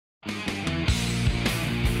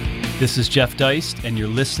This is Jeff Deist, and you're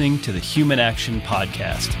listening to the Human Action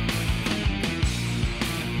Podcast.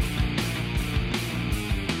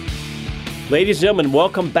 Ladies and gentlemen,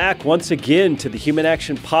 welcome back once again to the Human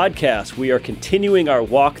Action Podcast. We are continuing our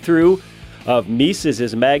walkthrough of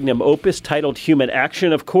Mises' magnum opus titled Human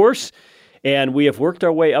Action, of course, and we have worked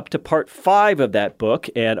our way up to part 5 of that book,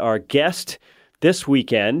 and our guest this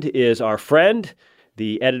weekend is our friend,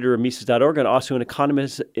 the editor of Mises.org, and also an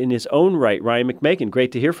economist in his own right, Ryan McMaken.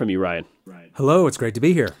 Great to hear from you, Ryan. Hello, it's great to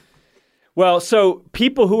be here. Well, so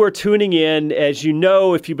people who are tuning in, as you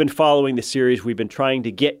know, if you've been following the series, we've been trying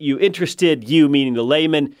to get you interested, you meaning the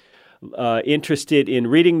layman, interested in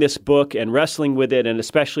reading this book and wrestling with it, and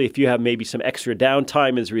especially if you have maybe some extra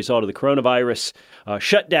downtime as a result of the coronavirus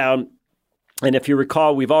shutdown. And if you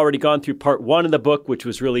recall, we've already gone through part 1 of the book, which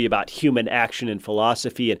was really about human action and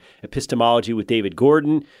philosophy and epistemology with David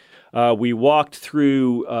Gordon. We walked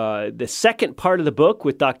through the second part of the book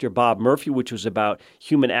with Dr. Bob Murphy, which was about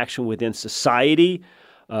human action within society.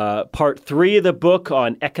 Part 3 of the book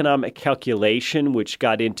on economic calculation, which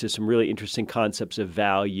got into some really interesting concepts of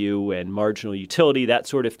value and marginal utility, that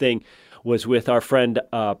sort of thing, was with our friend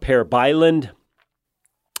Per Byland.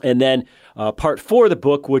 And then part 4 of the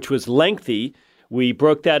book, which was lengthy, we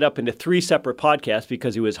broke that up into 3 separate podcasts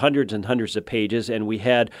because it was hundreds and hundreds of pages. And we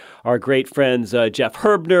had our great friends Jeff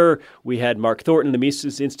Herbner, we had Mark Thornton of the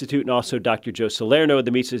Mises Institute, and also Dr. Joe Salerno of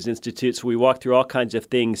the Mises Institute. So we walked through all kinds of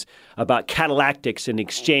things about catalactics and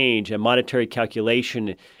exchange and monetary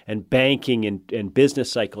calculation and banking and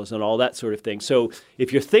business cycles and all that sort of thing. So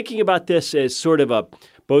if you're thinking about this as sort of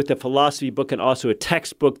both a philosophy book and also a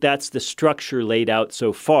textbook, that's the structure laid out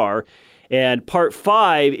so far. And part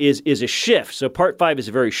 5 is a shift. So part 5 is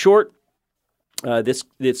very short.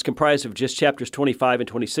 It's comprised of just chapters 25 and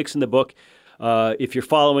 26 in the book. If you're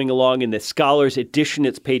following along in the Scholars edition,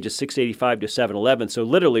 it's pages 685 to 711. So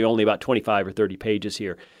literally only about 25 or 30 pages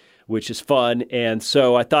here, which is fun. And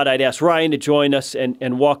so I thought I'd ask Ryan to join us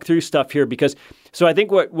and walk through stuff here because so I think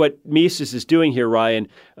what Mises is doing here, Ryan,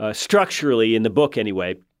 structurally in the book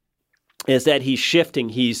anyway, is that he's shifting.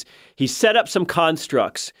 He's set up some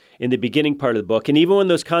constructs in the beginning part of the book, and even when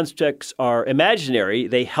those constructs are imaginary,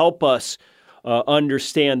 they help us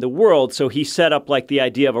understand the world. So he set up like the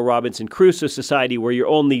idea of a Robinson Crusoe society where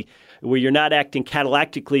you're not acting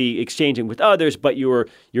catalactically exchanging with others, but you're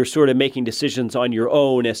sort of making decisions on your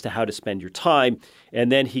own as to how to spend your time.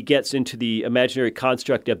 And then he gets into the imaginary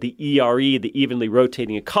construct of the ERE, the evenly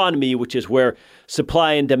rotating economy, which is where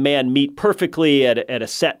supply and demand meet perfectly at a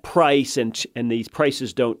set price, and these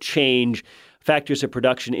prices don't change. Factors of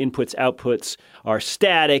production, inputs, outputs are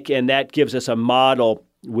static, and that gives us a model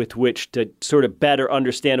with which to sort of better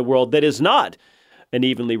understand a world that is not an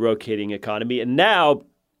evenly rotating economy. And now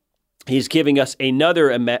he's giving us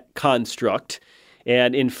another construct.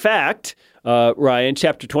 And in fact, Ryan,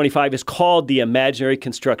 chapter 25 is called The Imaginary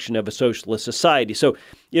Construction of a Socialist Society. So,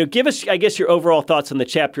 give us, I guess, your overall thoughts on the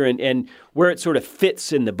chapter and where it sort of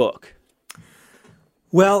fits in the book.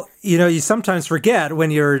 Well, you sometimes forget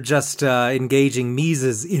when you're just engaging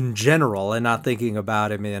Mises in general and not thinking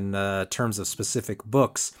about him in terms of specific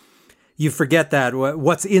books. You forget that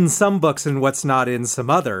what's in some books and what's not in some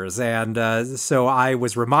others. And so I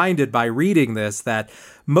was reminded by reading this that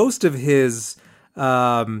most of his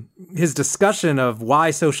discussion of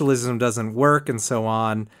why socialism doesn't work and so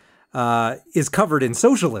on is covered in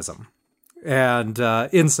Socialism and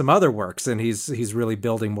in some other works. And he's really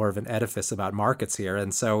building more of an edifice about markets here.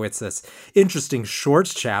 And so it's this interesting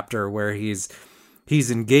shorts chapter where he's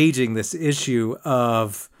engaging this issue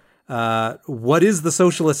of what is the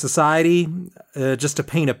socialist society, just to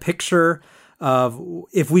paint a picture of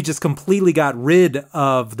if we just completely got rid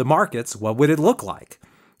of the markets, what would it look like?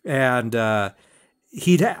 And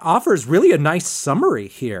he offers really a nice summary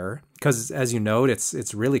here because, as you note,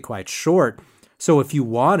 it's really quite short. So if you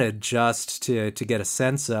wanted just to get a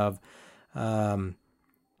sense of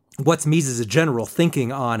what's Mises' general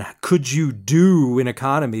thinking on could you do an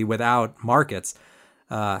economy without markets,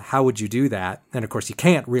 how would you do that? And of course, you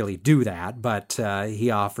can't really do that, but he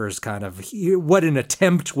offers kind of what an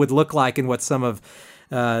attempt would look like and what some of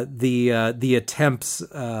the attempts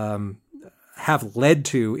have led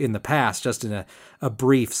to in the past, just in a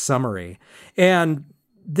brief summary. And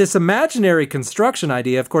this imaginary construction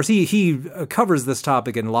idea, of course, he covers this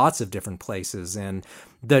topic in lots of different places, and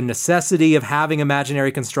the necessity of having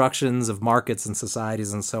imaginary constructions of markets and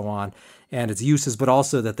societies and so on, and its uses, but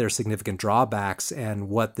also that there's significant drawbacks and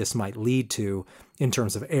what this might lead to in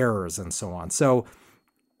terms of errors and so on. So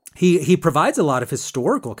he provides a lot of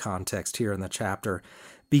historical context here in the chapter,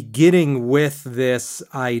 beginning with this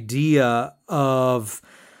idea of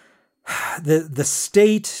the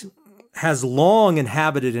state has long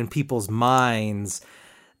inhabited in people's minds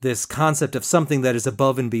this concept of something that is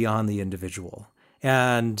above and beyond the individual.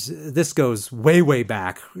 And this goes way, way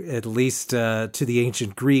back, at least to the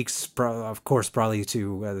ancient Greeks, of course, probably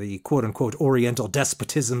to the quote-unquote Oriental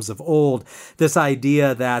despotisms of old, this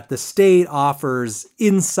idea that the state offers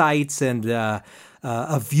insights and a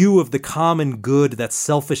view of the common good that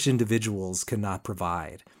selfish individuals cannot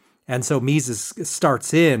provide. And so Mises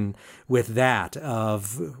starts in with that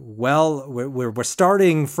of, well, we're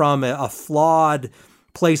starting from a flawed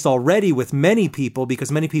place already with many people,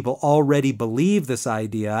 because many people already believe this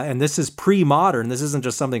idea, and this is pre-modern. This isn't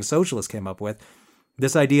just something socialists came up with.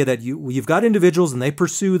 This idea that you've got individuals and they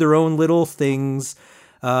pursue their own little things,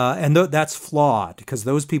 and that's flawed, because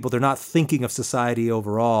those people, they're not thinking of society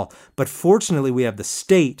overall. But fortunately, we have the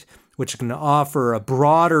state, which can offer a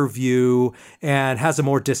broader view and has a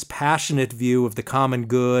more dispassionate view of the common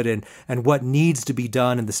good and what needs to be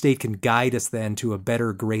done, and the state can guide us then to a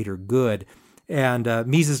better, greater good. And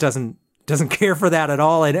Mises doesn't care for that at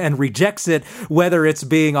all and rejects it, whether it's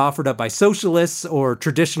being offered up by socialists or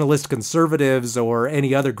traditionalist conservatives or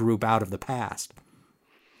any other group out of the past.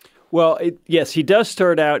 Well, yes, he does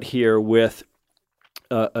start out here with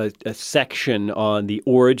a section on the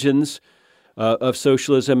origins of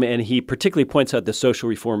socialism, and he particularly points out the social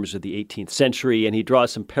reformers of the 18th century, and he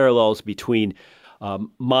draws some parallels between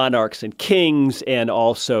monarchs and kings, and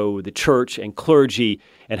also the church and clergy,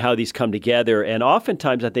 and how these come together. And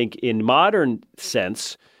oftentimes, I think, in modern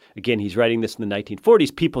sense, again, he's writing this in the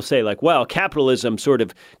 1940s, people say like, well, capitalism sort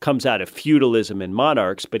of comes out of feudalism and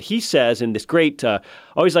monarchs. But he says in this great, I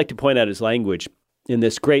always like to point out his language, in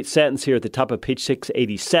this great sentence here at the top of page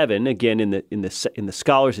 687, again in the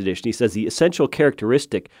Scholars Edition, he says, the essential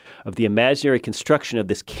characteristic of the imaginary construction of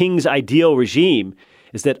this king's ideal regime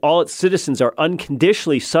is that all its citizens are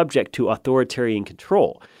unconditionally subject to authoritarian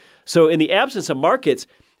control. So in the absence of markets,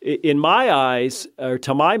 in my eyes, or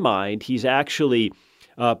to my mind, he's actually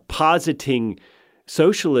positing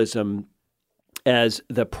socialism as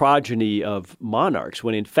the progeny of monarchs,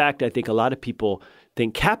 when in fact, I think a lot of people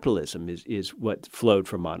think capitalism is what flowed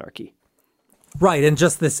from monarchy. Right, and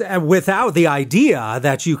just this, without the idea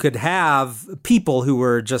that you could have people who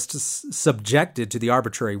were just subjected to the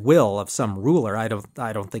arbitrary will of some ruler, I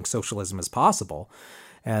don't think socialism is possible.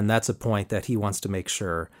 And that's a point that he wants to make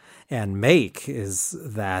sure and make, is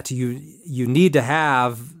that you need to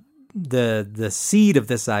have the seed of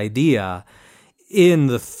this idea in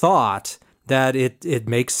the thought that it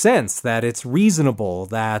makes sense, that it's reasonable,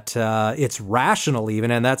 that it's rational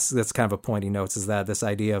even. And that's kind of a point he notes, is that this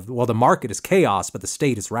idea of, well, the market is chaos, but the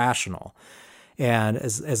state is rational. And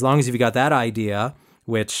as long as you've got that idea,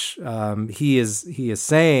 which he is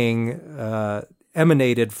saying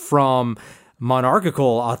emanated from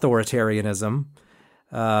monarchical authoritarianism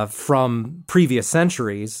from previous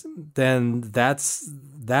centuries, then that's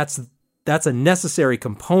a necessary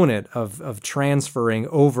component of transferring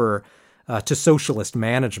over to socialist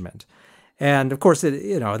management. And of course,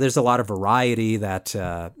 there's a lot of variety that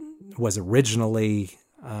was originally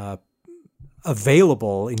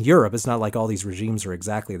available in Europe. It's not like all these regimes are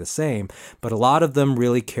exactly the same, but a lot of them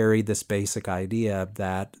really carried this basic idea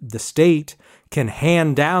that the state can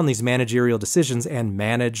hand down these managerial decisions and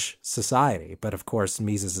manage society. But of course,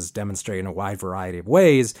 Mises is demonstrating a wide variety of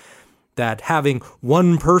ways that having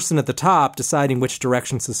one person at the top deciding which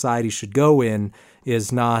direction society should go in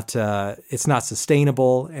is not it's not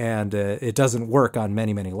sustainable, and it doesn't work on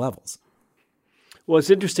many, many levels. Well,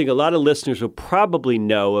 it's interesting. A lot of listeners will probably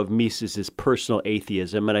know of Mises's personal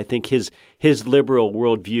atheism, and I think his liberal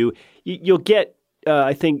worldview. You'll get,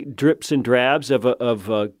 I think, drips and drabs of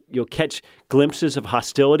you'll catch glimpses of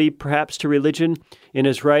hostility, perhaps, to religion in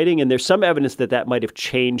his writing, and there's some evidence that might have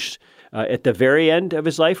changed at the very end of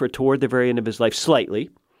his life, or toward the very end of his life,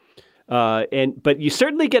 slightly. But you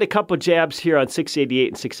certainly get a couple jabs here on 688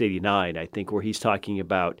 and 689, I think, where he's talking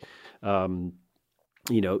about.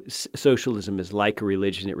 Socialism is like a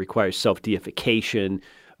religion. It requires self-deification.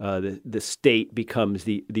 The state becomes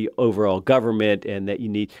the overall government, and that you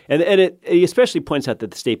need, and it especially points out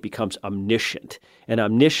that the state becomes omniscient. And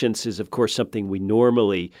omniscience is, of course, something we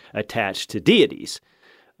normally attach to deities.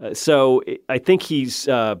 So I think he's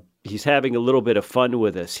having a little bit of fun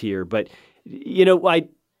with us here. But,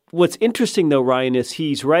 what's interesting, though, Ryan, is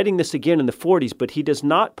he's writing this again in the 40s, but he does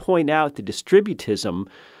not point out the distributism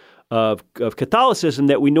of Catholicism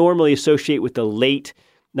that we normally associate with the late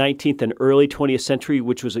 19th and early 20th century,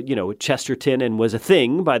 which was, Chesterton, and was a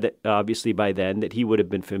thing obviously by then that he would have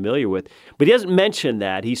been familiar with. But he doesn't mention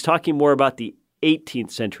that. He's talking more about the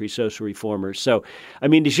 18th century social reformers. So, I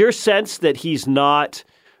mean, is your sense that he's not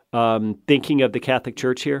thinking of the Catholic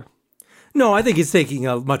Church here? No, I think he's taking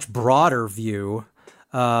a much broader view.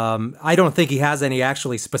 I don't think he has any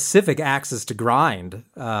actually specific axes to grind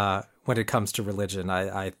when it comes to religion.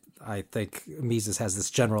 I think Mises has this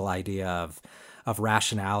general idea of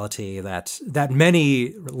rationality that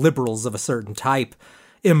many liberals of a certain type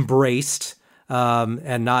embraced,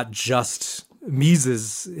 and not just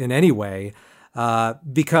Mises in any way.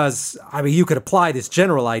 Because, I mean, you could apply this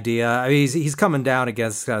general idea. I mean, he's coming down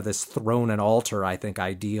against this throne and altar, I think,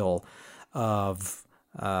 ideal of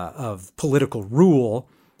political rule.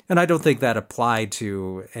 And I don't think that applied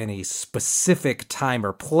to any specific time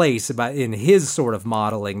or place. But in his sort of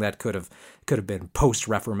modeling, that could have been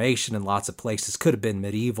post-Reformation in lots of places, could have been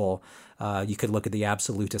medieval. You could look at the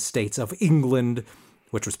absolutist states of England,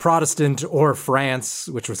 which was Protestant, or France,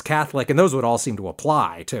 which was Catholic, and those would all seem to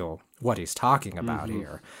apply to what he's talking about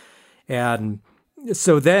here. And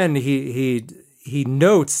so then he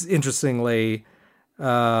notes, interestingly,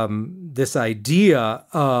 this idea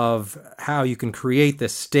of how you can create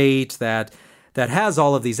this state that has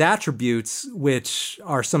all of these attributes which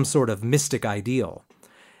are some sort of mystic ideal.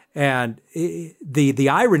 And the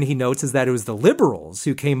irony he notes is that it was the liberals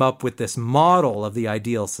who came up with this model of the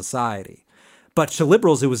ideal society. But to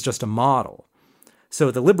liberals, it was just a model. So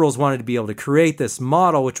the liberals wanted to be able to create this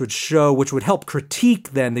model which would help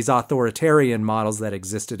critique then these authoritarian models that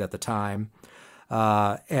existed at the time,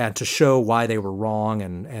 and to show why they were wrong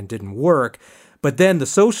and didn't work. But then the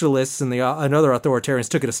socialists and other authoritarians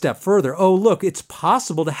took it a step further. Oh, look, it's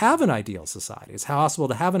possible to have an ideal society. It's possible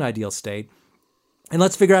to have an ideal state. And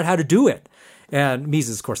let's figure out how to do it. And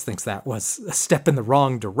Mises, of course, thinks that was a step in the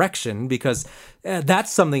wrong direction, because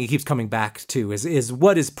that's something he keeps coming back to is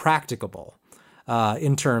what is practicable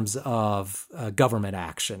in terms of government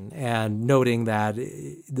action, and noting that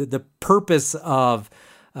the purpose of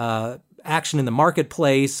action in the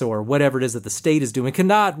marketplace or whatever it is that the state is doing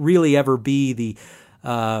cannot really ever be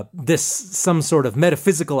some sort of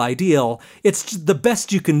metaphysical ideal. It's the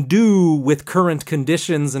best you can do with current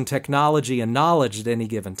conditions and technology and knowledge at any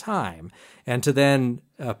given time. And to then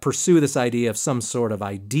pursue this idea of some sort of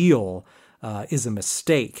ideal is a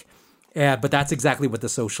mistake. But that's exactly what the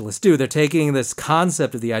socialists do. They're taking this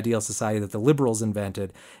concept of the ideal society that the liberals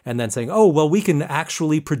invented and then saying, oh, well, we can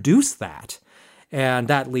actually produce that. And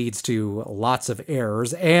that leads to lots of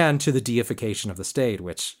errors and to the deification of the state,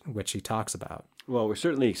 which he talks about. Well, we're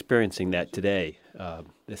certainly experiencing that today.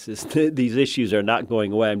 These issues are not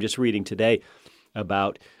going away. I'm just reading today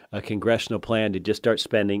about a congressional plan to just start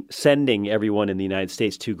sending everyone in the United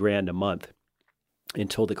States $2,000 a month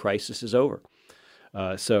until the crisis is over.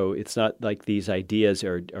 So it's not like these ideas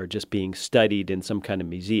are just being studied in some kind of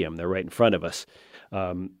museum. They're right in front of us.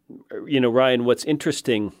 Ryan, what's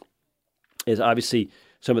interesting is obviously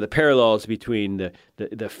some of the parallels between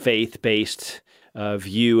the faith-based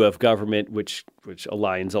view of government, which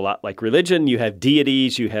aligns a lot like religion. You have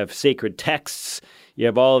deities, you have sacred texts, you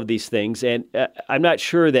have all of these things. And I'm not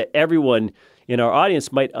sure that everyone in our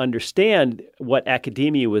audience might understand what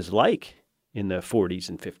academia was like in the 40s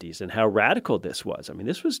and 50s and how radical this was. I mean,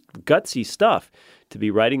 this was gutsy stuff to be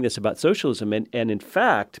writing this about socialism. And in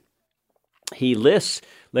fact, he lists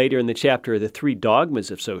later in the chapter the 3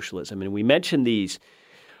 dogmas of socialism. And we mentioned these,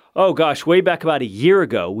 way back about a year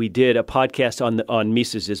ago. We did a podcast on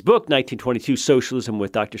Mises' book, 1922 Socialism,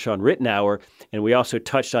 with Dr. Sean Rittenauer. And we also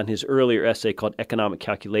touched on his earlier essay called Economic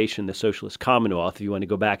Calculation, the Socialist Commonwealth, if you want to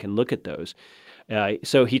go back and look at those.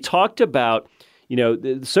 So he talked about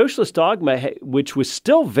the socialist dogma, which was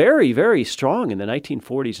still very, very strong in the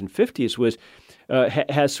 1940s and 50s,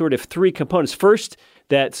 has sort of 3 components. First,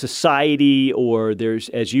 that society, or there's,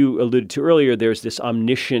 as you alluded to earlier, there's this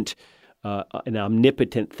omniscient, an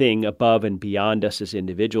omnipotent thing above and beyond us as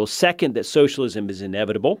individuals. Second, that socialism is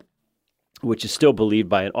inevitable, which is still believed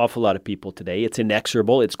by an awful lot of people today. It's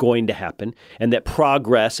inexorable. It's going to happen. And that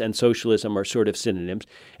progress and socialism are sort of synonyms.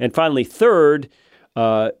 And finally, third,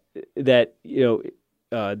 that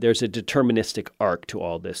there's a deterministic arc to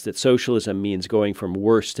all this, that socialism means going from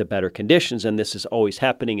worse to better conditions, and this is always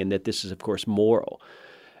happening, and that this is, of course, moral.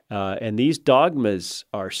 And these dogmas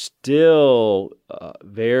are still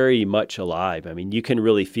very much alive. I mean, you can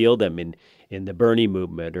really feel them in the Bernie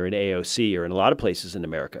movement or in AOC or in a lot of places in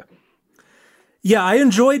America. Yeah, I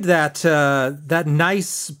enjoyed that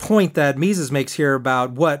nice point that Mises makes here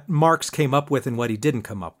about what Marx came up with and what he didn't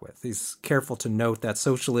come up with. He's careful to note that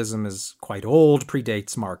socialism is quite old,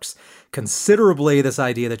 predates Marx considerably, this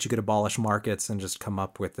idea that you could abolish markets and just come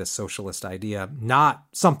up with this socialist idea, not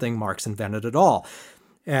something Marx invented at all.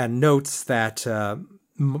 And notes that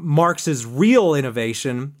Marx's real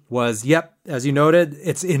innovation was, as you noted,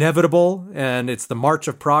 it's inevitable and it's the march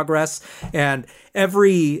of progress. And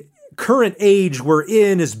every current age we're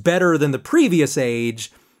in is better than the previous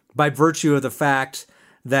age by virtue of the fact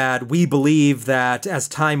that we believe that as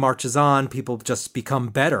time marches on, people just become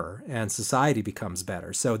better and society becomes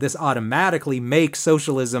better. So this automatically makes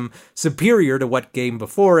socialism superior to what came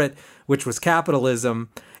before it, which was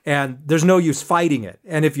capitalism. And there's no use fighting it.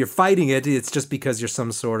 And if you're fighting it, it's just because you're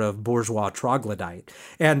some sort of bourgeois troglodyte.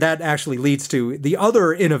 And that actually leads to the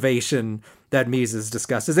other innovation that Mises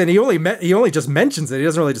discusses. And he only just mentions it. He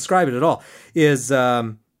doesn't really describe it at all. Is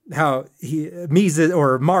how Mises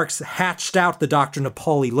or Marx hatched out the doctrine of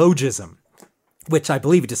polylogism, which I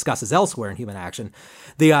believe he discusses elsewhere in Human Action.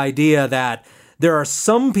 The idea that there are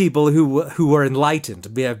some people who are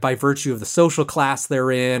enlightened by virtue of the social class they're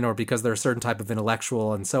in or because they're a certain type of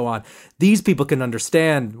intellectual and so on. These people can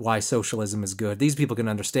understand why socialism is good. These people can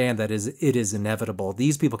understand that it is inevitable.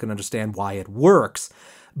 These people can understand why it works.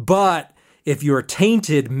 But if you're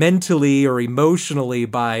tainted mentally or emotionally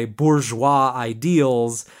by bourgeois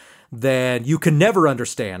ideals, then you can never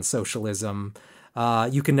understand socialism.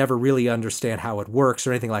 You can never really understand how it works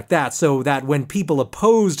or anything like that. So that when people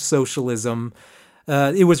opposed socialism,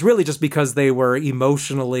 it was really just because they were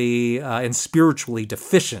emotionally and spiritually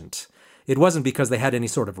deficient. It wasn't because they had any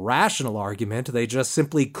sort of rational argument. They just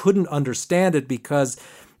simply couldn't understand it because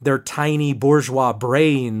their tiny bourgeois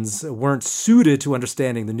brains weren't suited to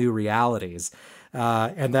understanding the new realities.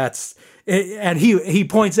 And he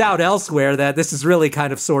points out elsewhere that this is really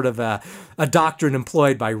kind of sort of a doctrine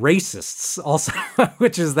employed by racists also,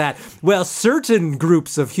 which is that, well, certain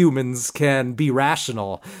groups of humans can be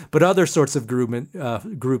rational, but other sorts of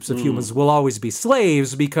groups of humans will always be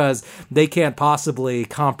slaves because they can't possibly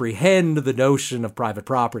comprehend the notion of private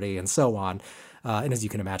property and so on. And as you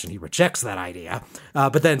can imagine, he rejects that idea,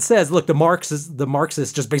 but then says, look, the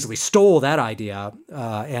Marxists just basically stole that idea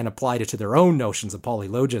and applied it to their own notions of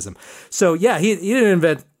polylogism. So yeah, he didn't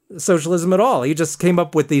invent socialism at all. He just came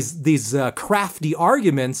up with these crafty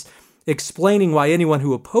arguments explaining why anyone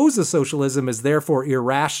who opposes socialism is therefore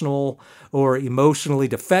irrational or emotionally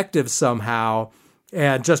defective somehow,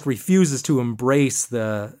 and just refuses to embrace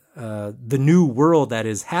the new world that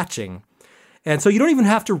is hatching. And so you don't even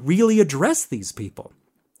have to really address these people.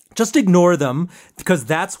 Just ignore them, because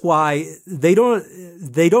that's why they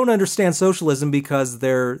don't understand socialism, because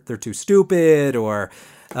they're too stupid or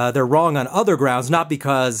they're wrong on other grounds, not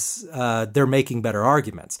because they're making better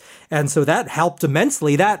arguments. And so that helped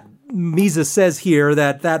immensely. That Mises says here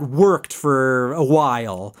that worked for a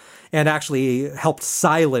while and actually helped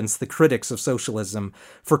silence the critics of socialism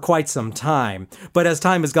for quite some time. But as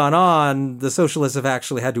time has gone on, the socialists have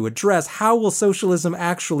actually had to address how will socialism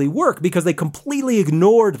actually work, because they completely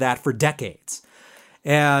ignored that for decades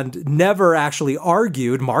and never actually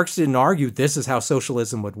argued. Marx didn't argue this is how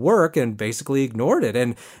socialism would work, and basically ignored it,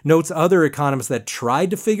 and notes other economists that tried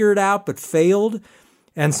to figure it out but failed.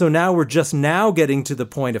 And so now we're just now getting to the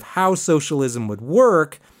point of how socialism would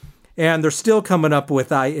work. And they're still coming up with,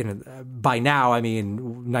 by now,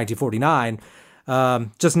 1949,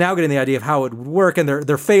 just now getting the idea of how it would work. And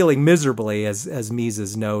they're failing miserably, as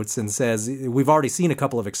Mises notes, and says, we've already seen a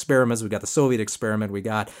couple of experiments. We've got the Soviet experiment. We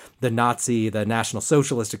got the National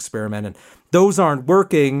Socialist experiment. And those aren't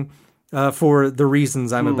working for the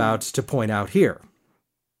reasons I'm about to point out here.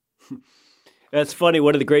 That's funny.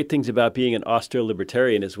 One of the great things about being an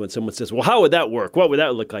Austro-libertarian is when someone says, well, how would that work? What would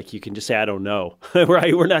that look like? You can just say, I don't know.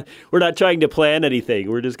 Right? We're not trying to plan anything.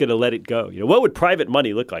 We're just going to let it go. What would private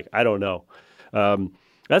money look like? I don't know.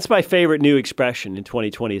 That's my favorite new expression in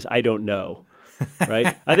 2020 is I don't know.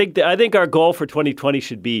 Right? I think our goal for 2020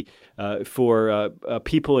 should be for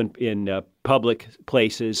people in public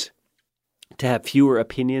places to have fewer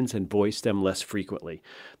opinions and voice them less frequently.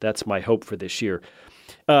 That's my hope for this year.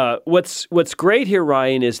 What's great here,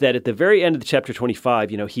 Ryan, is that at the very end of the chapter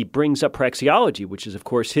 25, he brings up praxeology, which is, of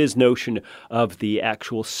course, his notion of the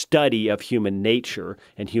actual study of human nature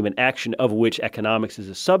and human action, of which economics is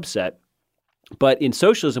a subset. But in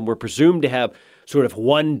socialism, we're presumed to have sort of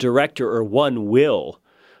one director or one will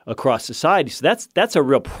across society. So that's a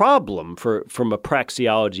real problem from a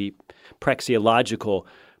praxeological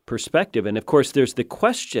perspective. And of course, there's the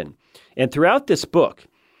question. And throughout this book,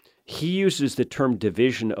 he uses the term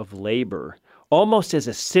division of labor almost as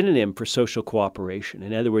a synonym for social cooperation.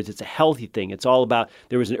 In other words, it's a healthy thing. It's all about,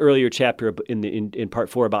 there was an earlier chapter in part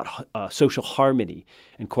 4 about social harmony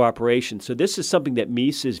and cooperation. So this is something that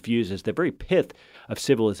Mises views as the very pith of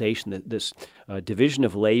civilization, this division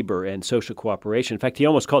of labor and social cooperation. In fact, he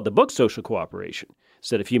almost called the book Social Cooperation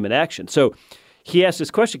instead of Human Action. So he asked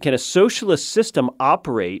this question: can a socialist system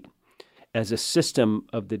operate as a system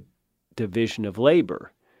of the division of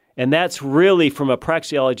labor? And that's really from a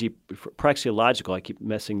praxeological, I keep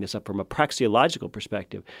messing this up, from a praxeological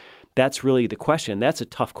perspective, that's really the question. That's a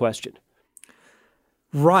tough question.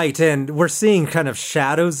 Right, and we're seeing kind of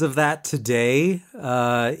shadows of that today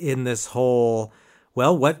in this whole,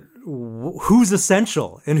 who's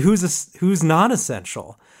essential and who's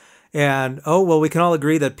non-essential? And, we can all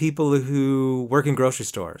agree that people who work in grocery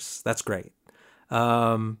stores, that's great.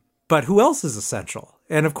 But who else is essential?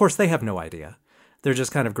 And of course, they have no idea. They're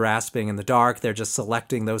just kind of grasping in the dark. They're just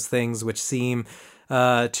selecting those things which seem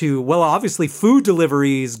obviously food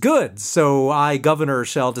delivery is good, so I, governor,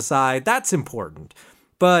 shall decide that's important.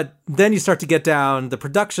 But then you start to get down the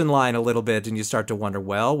production line a little bit and you start to wonder,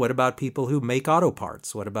 what about people who make auto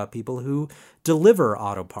parts? What about people who deliver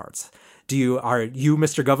auto parts? Are you,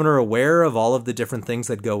 Mr. Governor, aware of all of the different things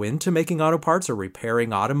that go into making auto parts or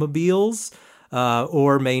repairing automobiles?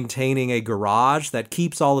 Or maintaining a garage that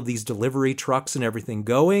keeps all of these delivery trucks and everything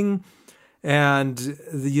going. And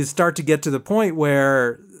you start to get to the point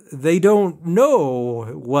where they don't know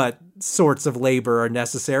what sorts of labor are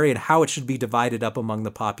necessary and how it should be divided up among the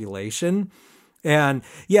population. And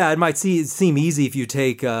it might seem easy if you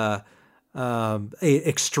take a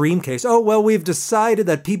extreme case. We've decided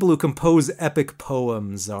that people who compose epic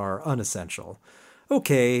poems are unessential.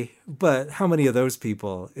 Okay, but how many of those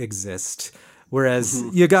people exist? Whereas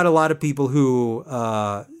you got a lot of people who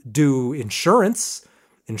do insurance.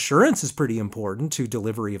 Insurance is pretty important to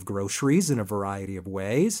delivery of groceries in a variety of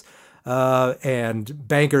ways. And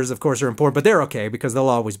bankers, of course, are important, but they're okay because they'll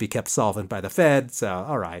always be kept solvent by the Fed. So,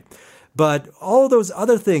 all right. But all those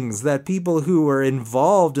other things that people who are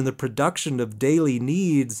involved in the production of daily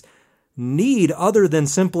needs need other than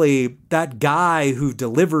simply that guy who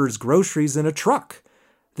delivers groceries in a truck.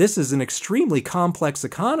 This is an extremely complex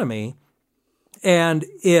economy. And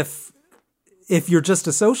if you're just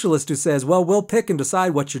a socialist who says, we'll pick and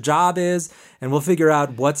decide what your job is, and we'll figure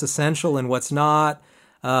out what's essential and what's not,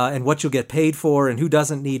 and what you'll get paid for and who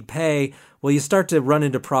doesn't need pay, you start to run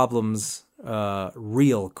into problems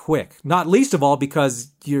real quick. Not least of all because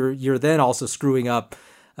you're then also screwing up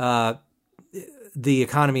the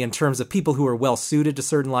economy in terms of people who are well suited to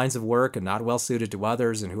certain lines of work and not well suited to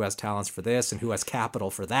others, and who has talents for this and who has capital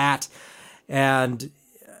for that. And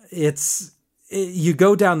you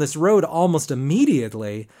go down this road almost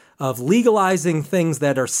immediately of legalizing things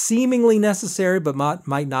that are seemingly necessary but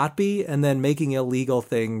might not be, and then making illegal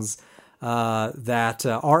things that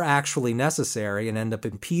are actually necessary and end up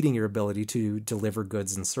impeding your ability to deliver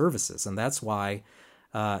goods and services. And that's why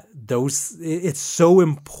it's so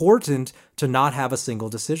important to not have a single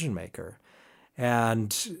decision maker.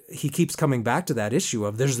 And he keeps coming back to that issue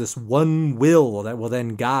of there's this one will that will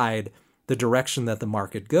then guide the direction that the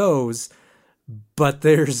market goes. But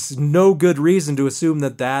there's no good reason to assume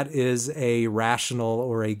that that is a rational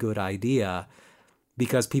or a good idea,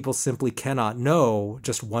 because people simply cannot know,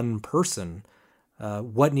 just one person,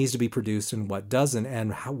 what needs to be produced and what doesn't,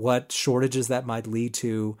 and what shortages that might lead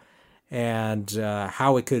to, and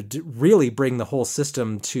how it could really bring the whole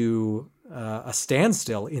system to a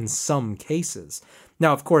standstill in some cases.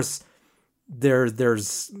 Now, of course,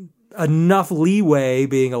 there's enough leeway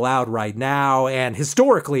being allowed right now, and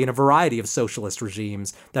historically in a variety of socialist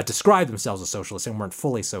regimes that describe themselves as socialist and weren't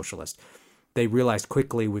fully socialist. They realized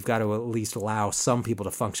quickly we've got to at least allow some people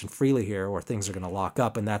to function freely here or things are going to lock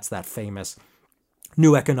up, and that's that famous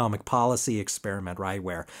new economic policy experiment, right?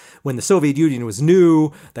 Where when the Soviet Union was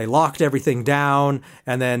new, they locked everything down,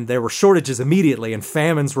 and then there were shortages immediately and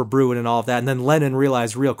famines were brewing and all of that. And then Lenin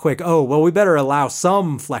realized real quick, we better allow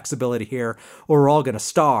some flexibility here or we're all going to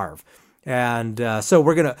starve. And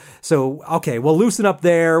we'll loosen up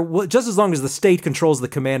there just as long as the state controls the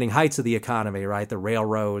commanding heights of the economy, right? The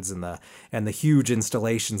railroads and the huge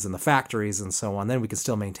installations and the factories and so on. Then we can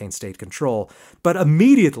still maintain state control. But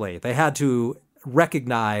immediately they had to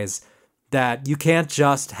recognize that you can't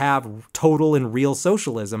just have total and real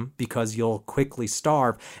socialism because you'll quickly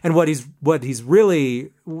starve. And what he's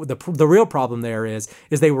really the real problem there is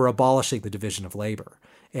they were abolishing the division of labor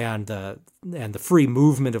and the free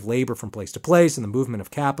movement of labor from place to place and the movement of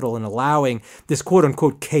capital, and allowing this quote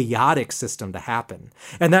unquote chaotic system to happen.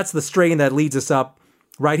 And that's the strain that leads us up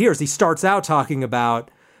right here as he starts out talking about,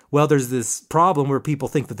 there's this problem where people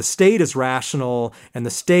think that the state is rational and the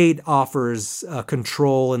state offers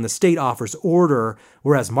control and the state offers order,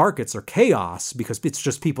 whereas markets are chaos because it's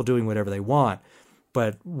just people doing whatever they want.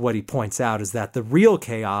 But what he points out is that the real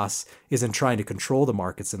chaos isn't trying to control the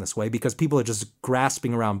markets in this way, because people are just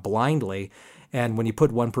grasping around blindly. And when you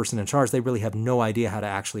put one person in charge, they really have no idea how to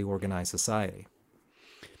actually organize society.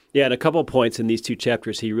 Yeah, and a couple of points in these two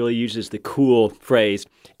chapters, he really uses the cool phrase,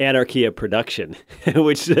 anarchy of production,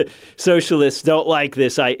 which socialists don't like,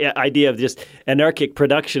 this idea of just anarchic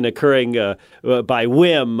production occurring by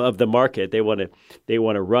whim of the market. They want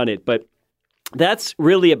to run it. But that's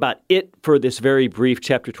really about it for this very brief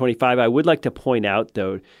chapter 25. I would like to point out,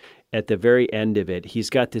 though, at the very end of it, he's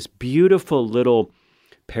got this beautiful little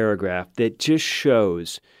paragraph that just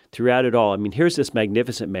shows throughout it all. I mean, here's this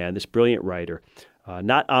magnificent man, this brilliant writer,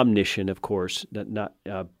 not omniscient, of course,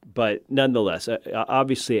 but nonetheless,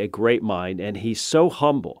 obviously a great mind, and he's so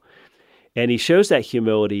humble. And he shows that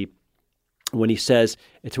humility when he says,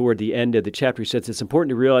 toward the end of the chapter, he says, it's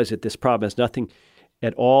important to realize that this problem has nothing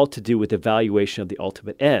at all to do with the valuation of the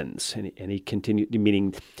ultimate ends. And he continued,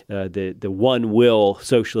 meaning the one will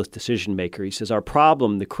socialist decision maker. He says, our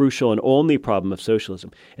problem, the crucial and only problem of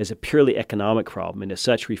socialism, is a purely economic problem, and as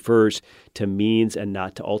such refers to means and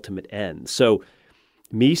not to ultimate ends. So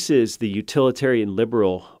Mises, the utilitarian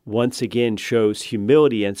liberal, once again shows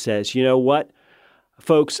humility and says, you know what,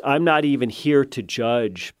 folks, I'm not even here to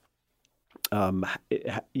judge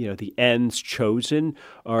the ends chosen,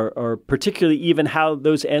 or particularly even how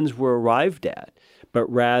those ends were arrived at, but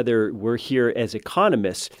rather we're here as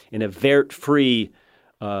economists in a Wert-free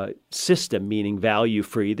system, meaning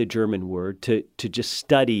value-free, the German word, to just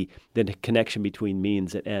study the connection between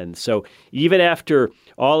means and ends. So even after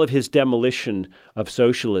all of his demolition of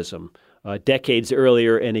socialism decades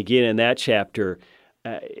earlier, and again in that chapter,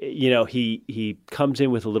 he comes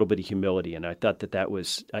in with a little bit of humility, and I thought that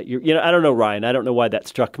was, I don't know, Ryan, I don't know why that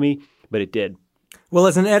struck me, but it did. Well,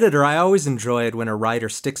 as an editor, I always enjoy it when a writer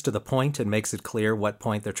sticks to the point and makes it clear what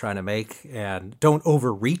point they're trying to make and don't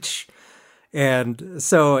overreach. And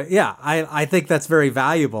so, yeah, I think that's very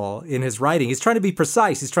valuable in his writing. He's trying to be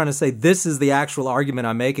precise. He's trying to say, this is the actual argument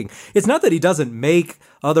I'm making. It's not that he doesn't make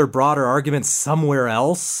other broader arguments somewhere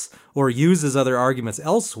else or uses other arguments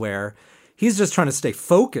elsewhere. He's just trying to stay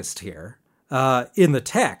focused here in the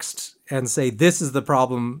text and say, this is the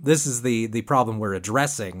problem. This is the problem we're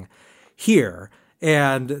addressing here.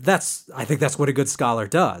 And I think that's what a good scholar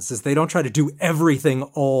does, is they don't try to do everything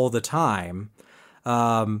all the time.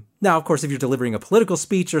 Now, of course, if you're delivering a political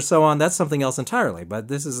speech or so on, that's something else entirely. But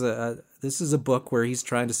this is a book where he's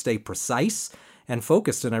trying to stay precise and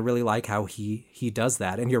focused, and I really like how he does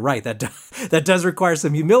that. And you're right, that does require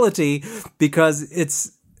some humility, because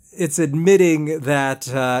it's admitting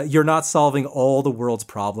that you're not solving all the world's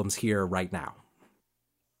problems here right now.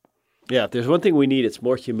 Yeah, if there's one thing we need, it's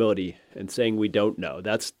more humility and saying we don't know.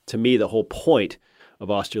 That's, to me, the whole point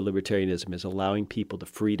of Austrian libertarianism, is allowing people the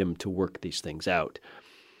freedom to work these things out.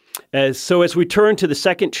 So as we turn to the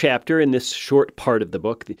second chapter in this short part of the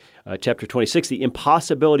book, chapter 26, the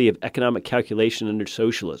impossibility of economic calculation under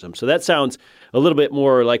socialism. So that sounds a little bit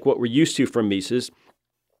more like what we're used to from Mises.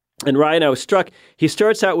 And Ryan, I was struck, he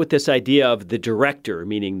starts out with this idea of the director,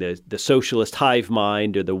 meaning the socialist hive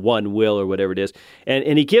mind or the one will or whatever it is.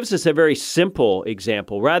 And he gives us a very simple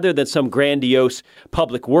example. Rather than some grandiose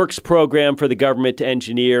public works program for the government to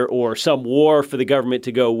engineer or some war for the government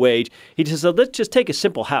to go wage, he just said, let's just take a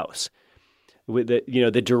simple house.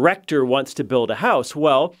 The director wants to build a house.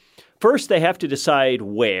 Well, first they have to decide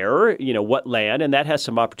where, what land, and that has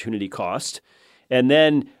some opportunity cost. And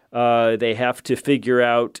then they have to figure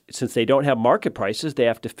out, since they don't have market prices, they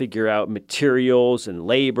have to figure out materials and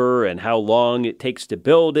labor and how long it takes to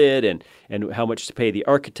build it and how much to pay the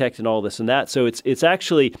architect and all this and that. So it's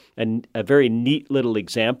actually a very neat little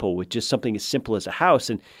example with just something as simple as a house.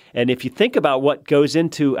 And if you think about what goes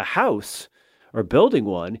into a house or building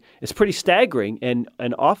one, it's pretty staggering and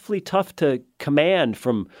awfully tough to command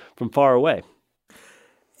from far away.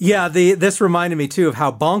 Yeah, this reminded me, too, of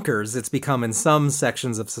how bonkers it's become in some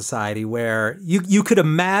sections of society, where you could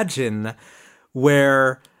imagine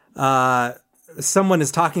where someone is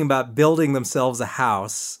talking about building themselves a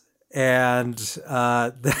house and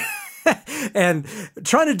and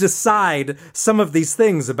trying to decide some of these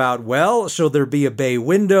things about, well, should there be a bay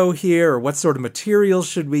window here, or what sort of materials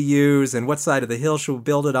should we use, and what side of the hill should we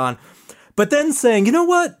build it on? But then saying, you know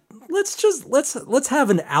what? Let's have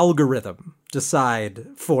an algorithm decide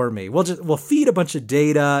for me. We'll feed a bunch of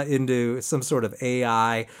data into some sort of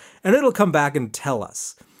AI, and it'll come back and tell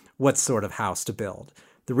us what sort of house to build.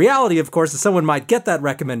 The reality, of course, is someone might get that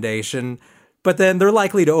recommendation, but then they're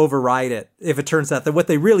likely to override it if it turns out that what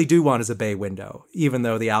they really do want is a bay window, even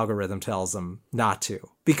though the algorithm tells them not to.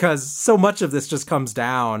 Because so much of this just comes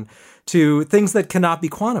down to things that cannot be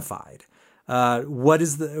quantified.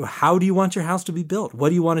 How do you want your house to be built? What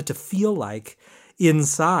do you want it to feel like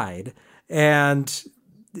inside? And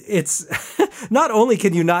it's not only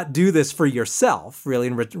can you not do this for yourself, really,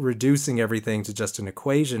 in reducing everything to just an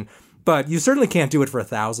equation, but you certainly can't do it for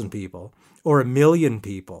 1,000 people or 1,000,000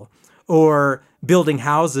 people, or building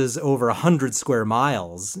houses over 100 square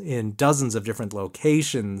miles in dozens of different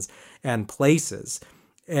locations and places.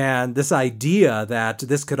 And this idea that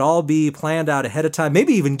this could all be planned out ahead of time,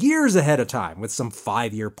 maybe even years ahead of time with some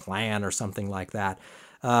 5-year plan or something like that.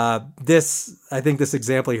 I think this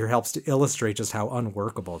example here helps to illustrate just how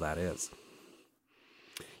unworkable that is.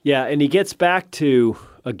 Yeah, and he gets back to,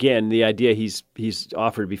 again, the idea he's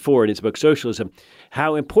offered before in his book, Socialism,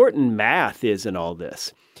 how important math is in all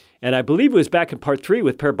this. And I believe it was back in part 3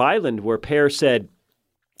 with Per Byland where Per said,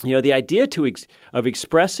 the idea of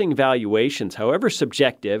expressing valuations, however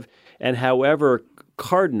subjective and however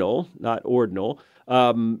cardinal, not ordinal,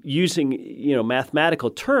 using mathematical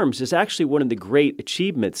terms is actually one of the great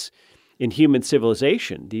achievements in human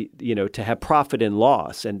civilization. To have profit and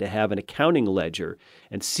loss and to have an accounting ledger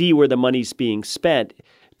and see where the money's being spent,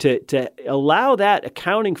 to allow that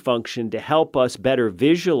accounting function to help us better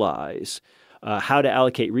visualize how to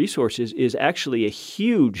allocate resources is actually a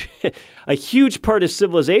huge part of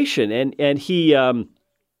civilization. And he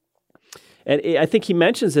and I think he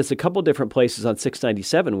mentions this a couple different places on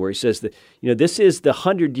 697, where he says that this is the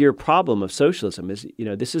 100-year problem of socialism.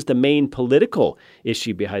 This is the main political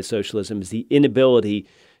issue behind socialism, is the inability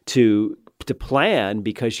to plan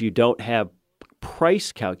because you don't have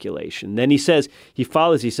price calculation. Then he says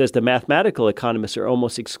the mathematical economists are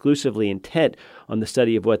almost exclusively intent on the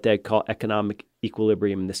study of what they call economic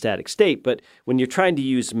equilibrium in the static state. But when you're trying to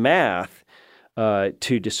use math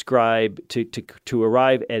to describe, to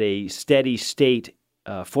arrive at a steady state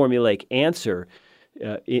formulaic answer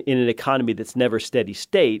in an economy that's never steady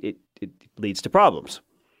state, it leads to problems.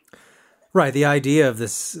 Right. The idea of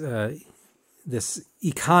this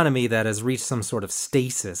economy that has reached some sort of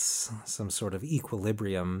stasis, some sort of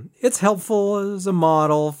equilibrium, it's helpful as a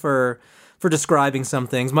model for describing some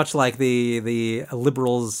things, much like the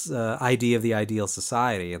liberals' idea of the ideal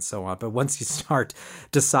society and so on. But once you start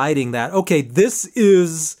deciding that, okay, this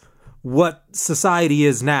is what society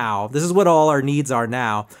is now, this is what all our needs are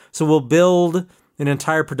now, so we'll build an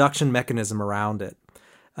entire production mechanism around it.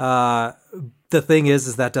 The thing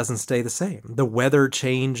is that doesn't stay the same. The weather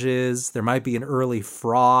changes. There might be an early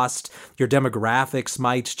frost. Your demographics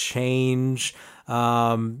might change.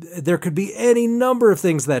 There could be any number of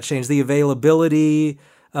things that change. The availability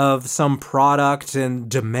of some product and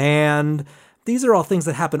demand. These are all things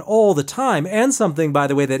that happen all the time, and something, by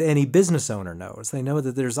the way, that any business owner knows. They know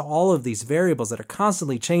that there's all of these variables that are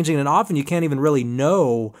constantly changing, and often you can't even really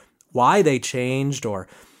know why they changed or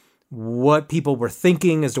what people were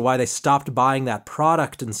thinking as to why they stopped buying that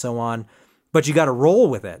product and so on. But you got to roll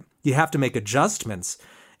with it. You have to make adjustments.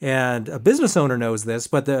 And a business owner knows this,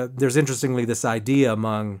 but there's interestingly this idea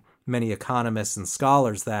among many economists and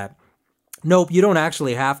scholars that, nope, you don't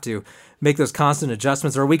actually have to make those constant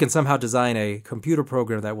adjustments, or we can somehow design a computer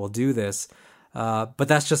program that will do this. But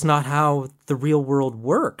that's just not how the real world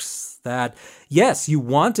works. That, yes, you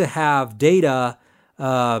want to have data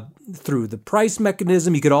through the price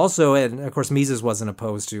mechanism. You could also, and of course Mises wasn't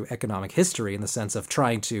opposed to economic history in the sense of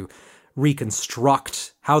trying to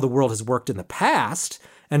reconstruct how the world has worked in the past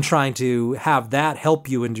and trying to have that help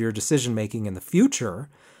you into your decision-making in the future.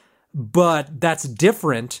 But that's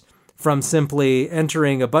different from simply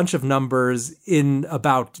entering a bunch of numbers in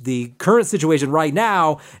about the current situation right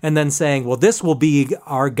now and then saying, well, this will be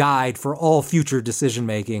our guide for all future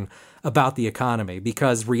decision-making about the economy,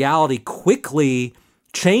 because reality quickly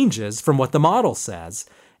changes from what the model says.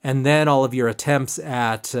 And then all of your attempts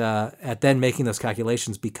at then making those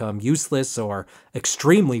calculations become useless or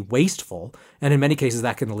extremely wasteful. And in many cases,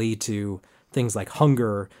 that can lead to things like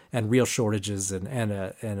hunger and real shortages and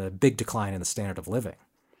a big decline in the standard of living.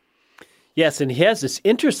 Yes, and he has this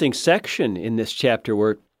interesting section in this chapter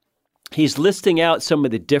where he's listing out some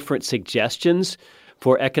of the different suggestions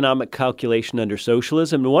for economic calculation under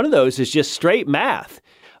socialism. And one of those is just straight math.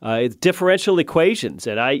 It's differential equations.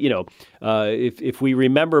 And if we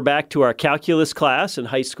remember back to our calculus class in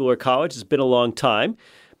high school or college, it's been a long time.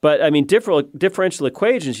 But I mean, differential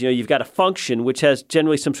equations, you've got a function which has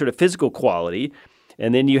generally some sort of physical quality.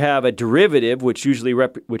 And then you have a derivative, which usually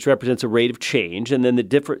which represents a rate of change. And then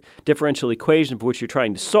the differential equation for which you're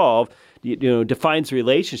trying to solve, defines the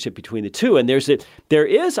relationship between the two. And there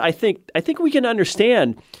is, I think we can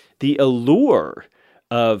understand the allure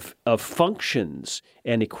of functions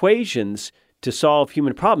and equations to solve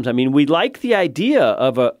human problems. I mean, we like the idea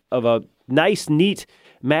of a nice, neat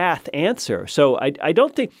math answer. So I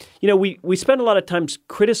don't think, we spend a lot of times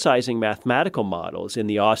criticizing mathematical models in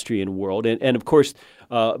the Austrian world. And of course,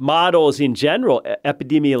 models in general,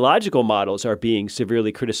 epidemiological models are being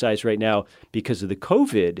severely criticized right now because of the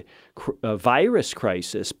COVID virus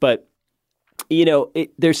crisis. But,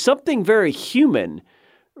 there's something very human,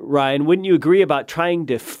 Ryan, wouldn't you agree, about trying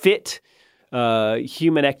to fit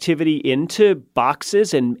human activity into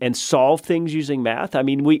boxes and solve things using math? I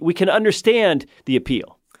mean, we can understand the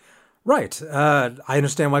appeal. Right. I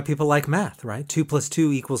understand why people like math, right? 2 +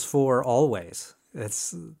 2 = 4 always.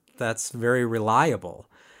 That's very reliable.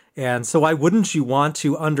 And so why wouldn't you want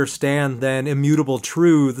to understand then immutable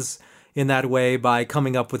truths in that way by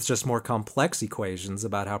coming up with just more complex equations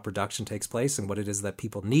about how production takes place and what it is that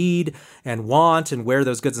people need and want and where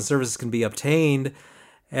those goods and services can be obtained?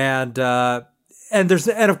 And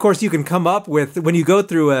of course you can come up with, when you go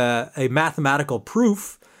through a mathematical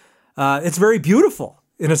proof, it's very beautiful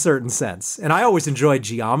in a certain sense. And I always enjoyed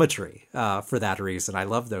geometry for that reason. I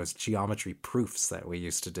love those geometry proofs that we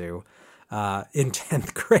used to do in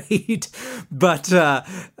 10th grade. But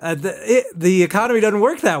the economy doesn't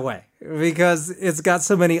work that way because it's got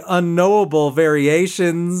so many unknowable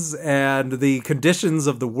variations, and the conditions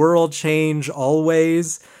of the world change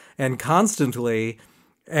always and constantly.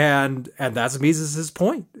 And that's Mises's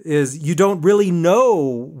point, is you don't really know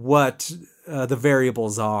what the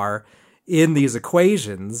variables are in these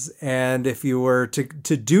equations. And if you were to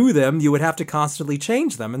do them, you would have to constantly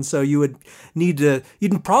change them. And so you'd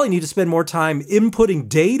probably need to spend more time inputting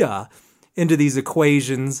data into these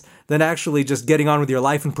equations than actually just getting on with your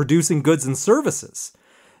life and producing goods and services.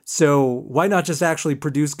 So why not just actually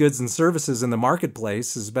produce goods and services in the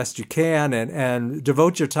marketplace as best you can and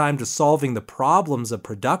devote your time to solving the problems of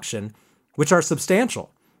production, which are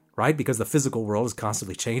substantial, right? Because the physical world is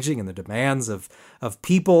constantly changing, and the demands of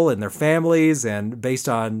people and their families, and based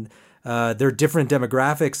on their different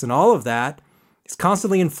demographics and all of that, is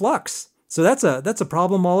constantly in flux. So that's a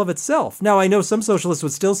problem all of itself. Now, I know some socialists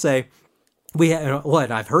would still say,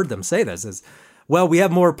 and I've heard them say this, is, well, we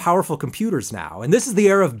have more powerful computers now, and this is the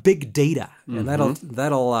era of big data, and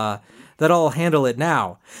that'll handle it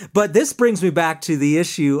now. But this brings me back to the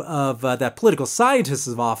issue of that political scientists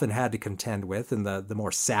have often had to contend with, and the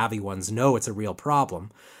more savvy ones know it's a real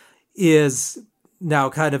problem, is now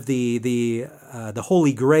kind of the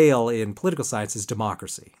holy grail in political science is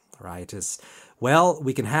democracy, right?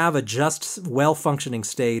 We can have a just, well-functioning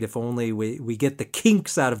state if only we get the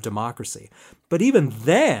kinks out of democracy. But even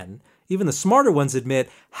then, even the smarter ones admit,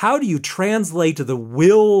 how do you translate the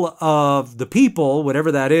will of the people,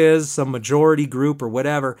 whatever that is, some majority group or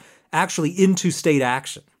whatever, actually into state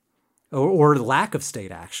action or lack of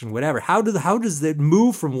state action, whatever? How does it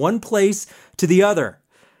move from one place to the other?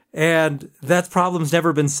 And that problem's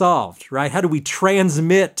never been solved, right? How do we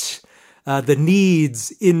transmit the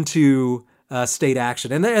needs into state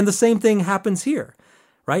action? And the same thing happens here.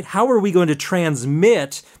 Right? How are we going to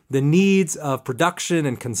transmit the needs of production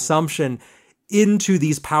and consumption into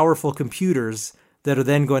these powerful computers that are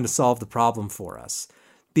then going to solve the problem for us?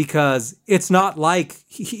 Because it's not like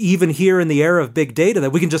even here in the era of big data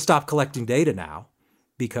that we can just stop collecting data now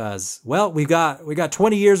because, well, we got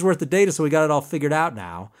 20 years worth of data, so we got it all figured out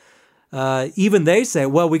now. Even they say,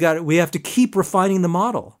 well, we have to keep refining the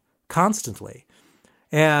model constantly.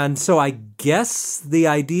 And so I guess the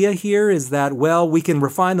idea here is that, well, we can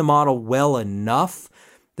refine the model well enough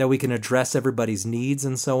that we can address everybody's needs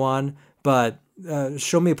and so on. But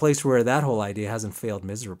show me a place where that whole idea hasn't failed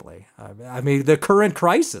miserably. I mean, the current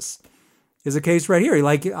crisis is a case right here.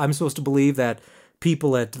 Like, I'm supposed to believe that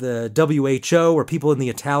people at the WHO or people in the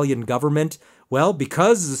Italian government, well,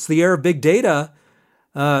 because it's the era of big data,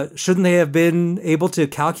 shouldn't they have been able to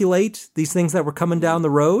calculate these things that were coming down the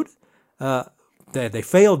road? They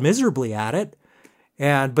failed miserably at it,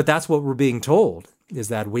 but that's what we're being told, is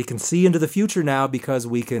that we can see into the future now because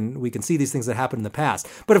we can see these things that happened in the past.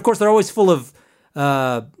 But of course, they're always full of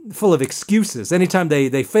excuses. Anytime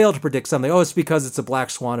they fail to predict something, it's because it's a black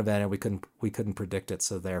swan event and we couldn't predict it,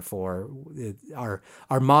 so therefore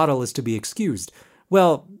our model is to be excused.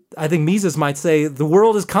 Well, I think Mises might say the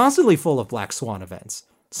world is constantly full of black swan events,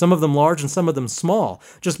 some of them large and some of them small.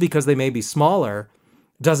 Just because they may be smaller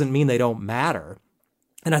doesn't mean they don't matter.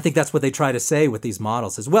 And I think that's what they try to say with these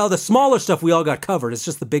models is, well, the smaller stuff we all got covered. It's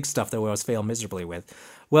just the big stuff that we always fail miserably with.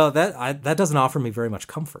 Well, that doesn't offer me very much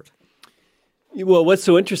comfort. Well, what's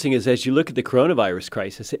so interesting is as you look at the coronavirus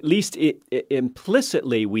crisis, at least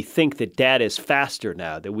implicitly, we think that data is faster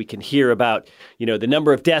now, that we can hear about, the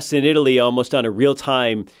number of deaths in Italy almost on a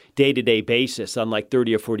real-time, day-to-day basis. Unlike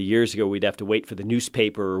 30 or 40 years ago, we'd have to wait for the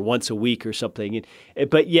newspaper once a week or something.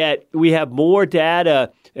 But yet we have more data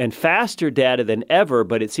and faster data than ever,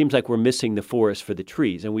 but it seems like we're missing the forest for the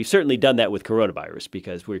trees. And we've certainly done that with coronavirus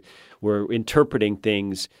because we're interpreting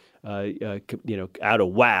things out of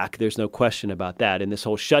whack. There's no question about that. And this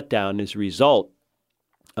whole shutdown is a result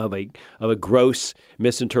of a gross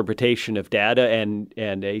misinterpretation of data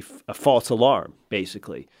and a false alarm,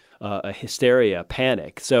 basically, a hysteria, a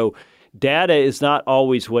panic. So data is not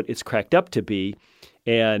always what it's cracked up to be.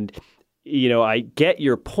 And I get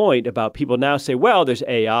your point about people now say, well, there's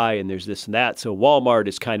AI and there's this and that. So Walmart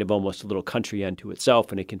is kind of almost a little country unto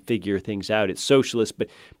itself and it can figure things out. It's socialist,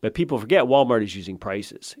 but people forget Walmart is using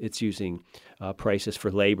prices. It's using prices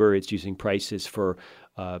for labor. It's using prices for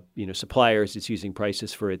suppliers. It's using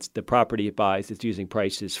prices for the property it buys. It's using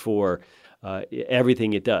prices for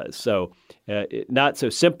everything it does. So not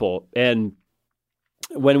so simple. And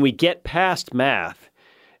when we get past math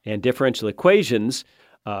and differential equations,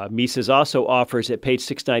 Mises also offers at page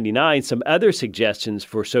 699 some other suggestions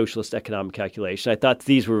for socialist economic calculation. I thought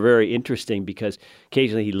these were very interesting because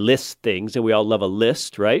occasionally he lists things, and we all love a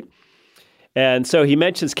list, right? And so he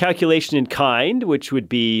mentions calculation in kind, which would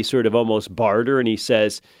be sort of almost barter, and he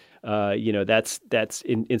says, that's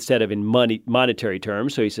instead of in monetary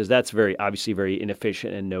terms. So he says that's obviously very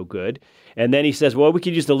inefficient and no good. And then he says, well, we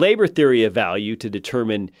could use the labor theory of value to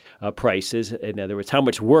determine prices. In other words, how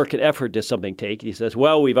much work and effort does something take? He says,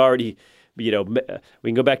 well, we've already, we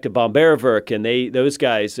can go back to Bomberwerk, and those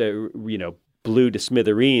guys, blew to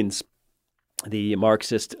smithereens the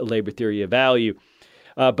Marxist labor theory of value.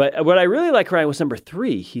 But what I really like, Ryan, was number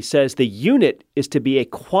 3. He says the unit is to be a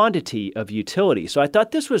quantity of utility. So I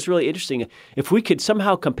thought this was really interesting. If we could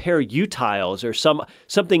somehow compare utiles or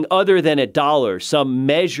something other than a dollar, some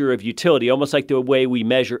measure of utility, almost like the way we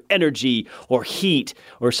measure energy or heat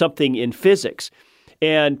or something in physics.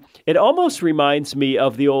 And it almost reminds me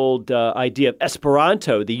of the old idea of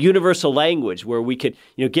Esperanto, the universal language, where we could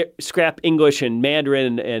scrap English and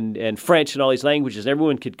Mandarin and French and all these languages. And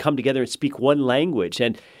everyone could come together and speak one language.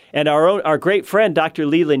 And our great friend, Dr.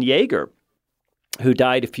 Leland Yeager, who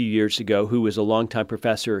died a few years ago, who was a longtime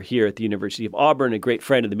professor here at the University of Auburn, a great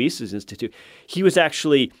friend of the Mises Institute, he was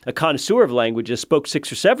actually a connoisseur of languages, spoke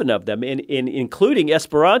 6 or 7 of them, including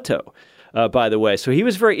Esperanto. By the way. So he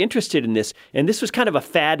was very interested in this, and this was kind of a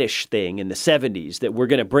faddish thing in the 70s, that we're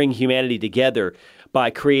going to bring humanity together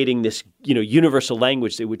by creating this, universal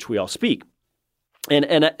language which we all speak.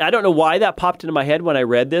 And I don't know why that popped into my head when I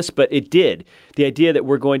read this, but it did. The idea that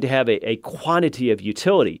we're going to have a quantity of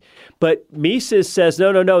utility. But Mises says,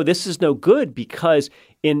 no, this is no good because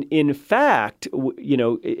in fact,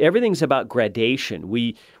 everything's about gradation.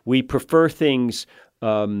 We prefer things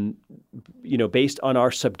based on our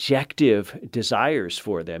subjective desires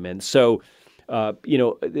for them. And so,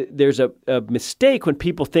 there's a mistake when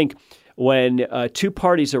people think when 2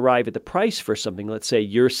 parties arrive at the price for something, let's say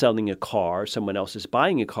you're selling a car, someone else is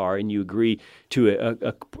buying a car, and you agree to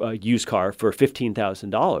a used car for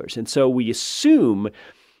 $15,000. And so we assume,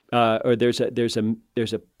 or there's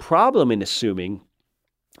a problem in assuming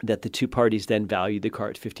that the 2 parties then value the car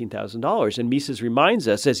at $15,000. And Mises reminds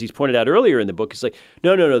us, as he's pointed out earlier in the book, it's like,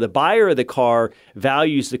 no, the buyer of the car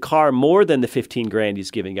values the car more than the $15,000 he's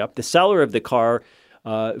giving up. The seller of the car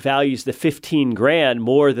values the $15,000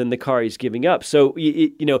 more than the car he's giving up. So,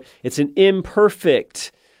 it's an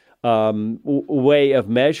imperfect way of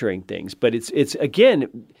measuring things. But it's again,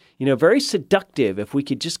 very seductive if we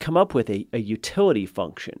could just come up with a utility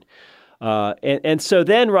function. And so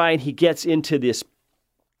then, Ryan, he gets into this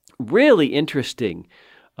really interesting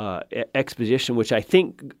exposition, which I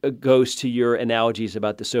think goes to your analogies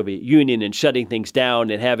about the Soviet Union and shutting things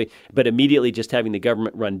down and but immediately just having the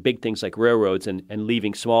government run big things like railroads and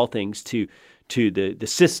leaving small things to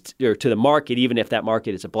the market, even if that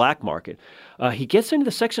market is a black market. He gets into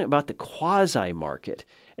the section about the quasi market,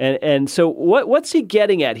 and so what's he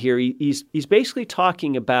getting at here? He's basically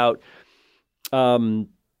talking about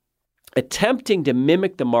attempting to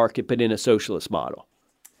mimic the market, but in a socialist model.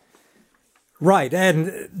 Right,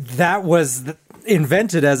 and that was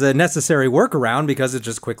invented as a necessary workaround because it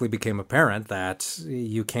just quickly became apparent that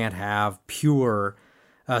you can't have pure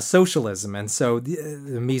socialism. And so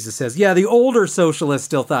Mises says, the older socialists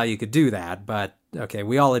still thought you could do that, but okay,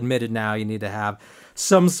 we all admitted now you need to have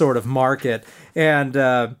some sort of market. And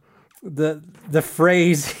the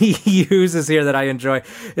phrase he uses here that I enjoy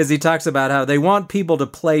is he talks about how they want people to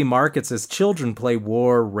play markets as children play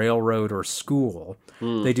war, railroad, or school.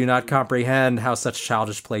 They do not comprehend how such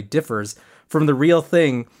childish play differs from the real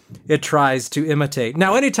thing it tries to imitate.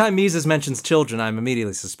 Now, anytime Mises mentions children, I'm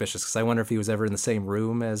immediately suspicious because I wonder if he was ever in the same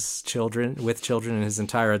room as children, with children in his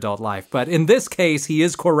entire adult life. But in this case, he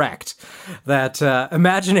is correct that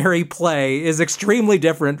imaginary play is extremely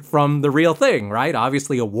different from the real thing, right?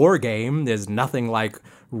 Obviously, a war game is nothing like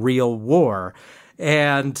real war.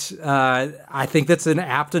 And I think that's an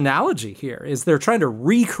apt analogy here, is they're trying to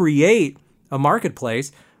recreate a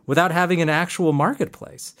marketplace without having an actual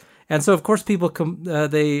marketplace. And so, of course, people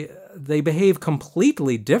they behave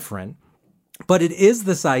completely different. But it is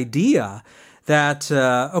this idea that,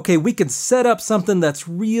 okay, we can set up something that's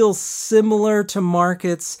real similar to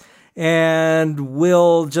markets and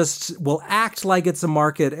we'll act like it's a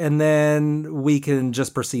market, and then we can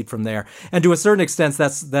just proceed from there. And to a certain extent,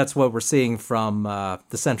 that's what we're seeing from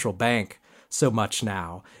the central bank so much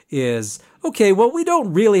now is, okay, well, we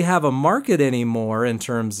don't really have a market anymore in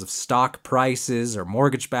terms of stock prices or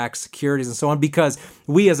mortgage-backed securities and so on, because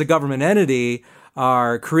we as a government entity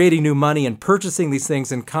are creating new money and purchasing these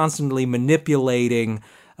things and constantly manipulating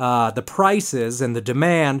the prices and the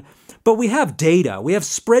demand. But we have data. We have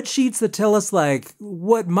spreadsheets that tell us like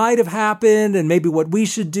what might have happened and maybe what we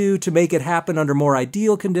should do to make it happen under more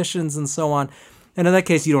ideal conditions and so on. And in that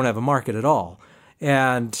case, you don't have a market at all.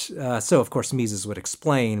 And so, of course, Mises would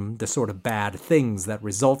explain the sort of bad things that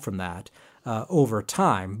result from that over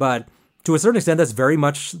time. But to a certain extent, that's very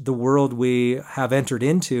much the world we have entered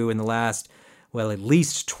into in the last, well, at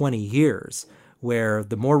least 20 years, where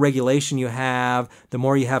the more regulation you have, the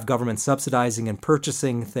more you have government subsidizing and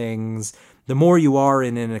purchasing things, the more you are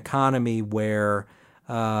in an economy where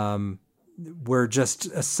we're just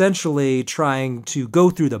essentially trying to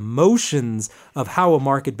go through the motions of how a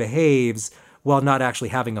market behaves while not actually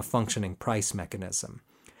having a functioning price mechanism.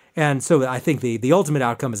 And so I think the ultimate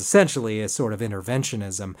outcome is essentially a sort of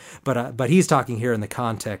interventionism, but he's talking here in the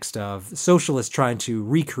context of socialists trying to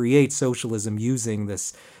recreate socialism using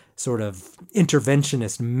this sort of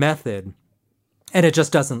interventionist method, and it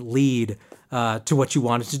just doesn't lead to what you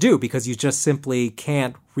want it to do, because you just simply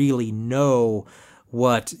can't really know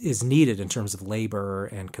what is needed in terms of labor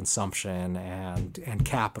and consumption and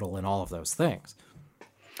capital and all of those things.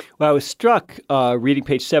 Well, I was struck reading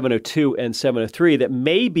page 702 and 703 that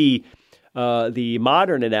maybe the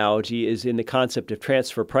modern analogy is in the concept of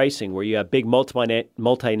transfer pricing, where you have big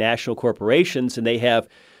multinational corporations and they have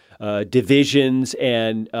divisions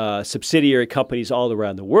and subsidiary companies all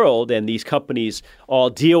around the world. And these companies all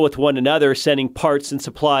deal with one another, sending parts and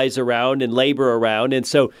supplies around and labor around. And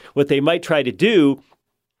so what they might try to do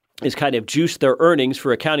is kind of juice their earnings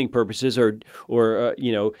for accounting purposes, or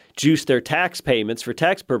juice their tax payments for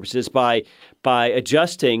tax purposes by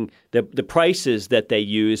adjusting the prices that they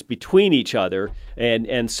use between each other.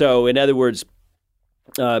 And so, in other words,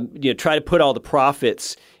 try to put all the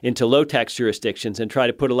profits into low tax jurisdictions and try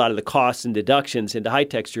to put a lot of the costs and deductions into high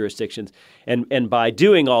tax jurisdictions. And by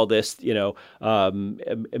doing all this,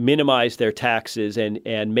 minimize their taxes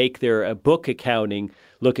and make their book accounting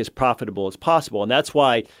look as profitable as possible. And that's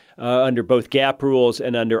why under both GAAP rules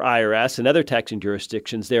and under IRS and other taxing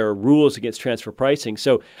jurisdictions, there are rules against transfer pricing.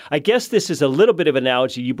 So I guess this is a little bit of an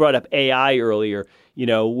analogy. You brought up AI earlier.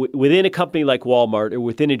 Within a company like Walmart or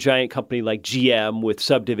within a giant company like GM with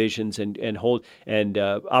subdivisions and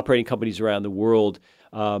operating companies around the world,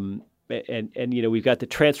 we've got the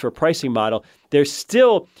transfer pricing model. There's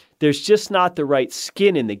just not the right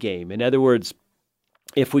skin in the game. In other words,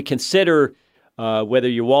 if we consider whether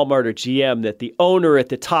you're Walmart or GM, that the owner at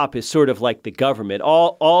the top is sort of like the government,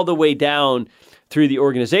 all the way down through the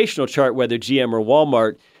organizational chart, whether GM or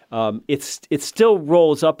Walmart, it still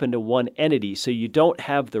rolls up into one entity. So you don't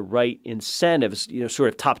have the right incentives, sort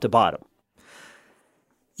of top to bottom.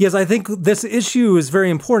 Yes, I think this issue is very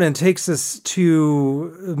important. It takes us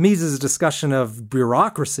to Mises' discussion of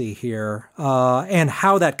bureaucracy here and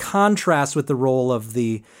how that contrasts with the role of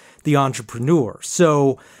the entrepreneur.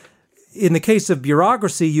 So in the case of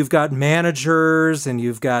bureaucracy, you've got managers and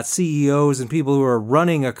you've got CEOs and people who are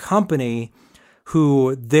running a company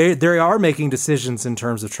who they are making decisions in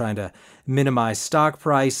terms of trying to minimize stock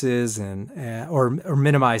prices or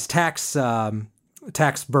minimize tax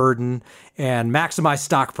burden and maximize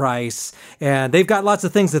stock price. And they've got lots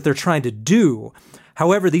of things that they're trying to do.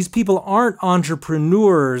 However, these people aren't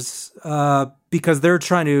entrepreneurs because they're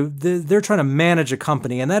trying to manage a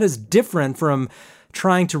company, and that is different from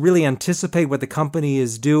trying to really anticipate what the company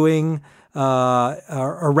is doing,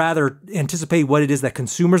 or rather anticipate what it is that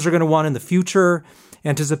consumers are going to want in the future,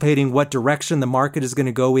 anticipating what direction the market is going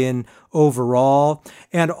to go in overall.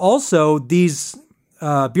 And also these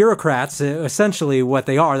bureaucrats, essentially what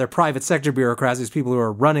they are, they're private sector bureaucrats, these people who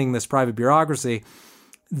are running this private bureaucracy,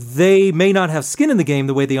 they may not have skin in the game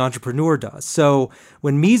the way the entrepreneur does. So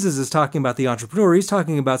when Mises is talking about the entrepreneur, he's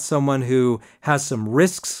talking about someone who has some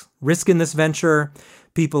risk in this venture,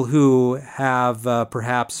 people who have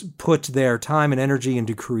perhaps put their time and energy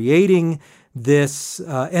into creating this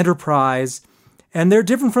enterprise, and they're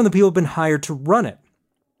different from the people who've been hired to run it.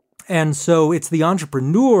 And so it's the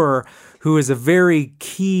entrepreneur who is a very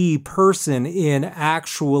key person in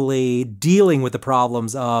actually dealing with the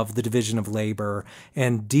problems of the division of labor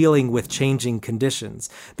and dealing with changing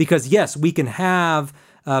conditions. Because yes, we can have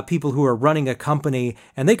people who are running a company,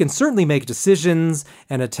 and they can certainly make decisions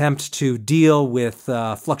and attempt to deal with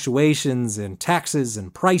fluctuations in taxes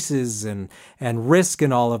and prices and risk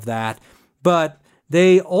and all of that. But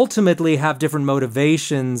they ultimately have different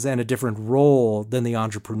motivations and a different role than the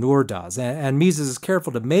entrepreneur does. And Mises is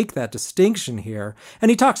careful to make that distinction here. And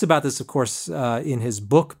he talks about this, of course, in his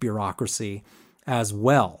book, Bureaucracy, as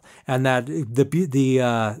well. And that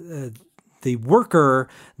the worker,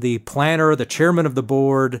 the planner, the chairman of the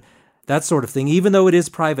board, that sort of thing, even though it is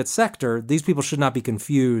private sector, these people should not be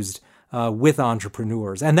confused with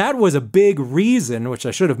entrepreneurs. And that was a big reason, which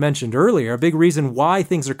I should have mentioned earlier, a big reason why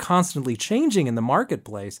things are constantly changing in the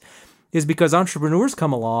marketplace is because entrepreneurs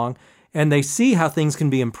come along and they see how things can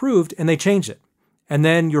be improved and they change it. And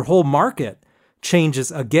then your whole market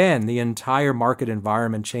changes again. The entire market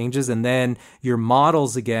environment changes, and then your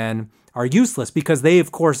models again are useless because they,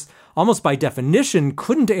 of course, almost by definition,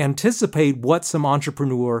 couldn't anticipate what some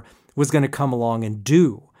entrepreneur was going to come along and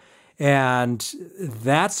do. And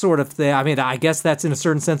that sort of thing, I mean, I guess that's in a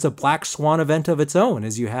certain sense a black swan event of its own,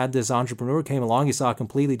 as you had this entrepreneur who came along, he saw a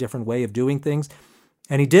completely different way of doing things,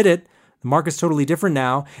 and he did it. The market's totally different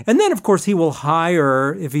now. And then, of course, he will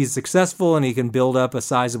hire, if he's successful and he can build up a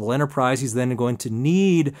sizable enterprise, he's then going to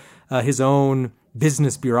need his own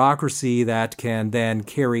business bureaucracy that can then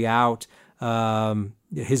carry out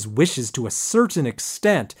his wishes to a certain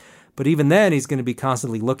extent. But even then, he's going to be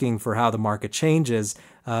constantly looking for how the market changes.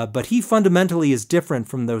 But he fundamentally is different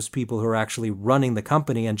from those people who are actually running the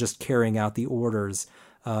company and just carrying out the orders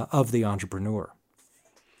of the entrepreneur.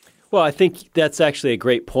 Well, I think that's actually a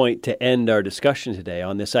great point to end our discussion today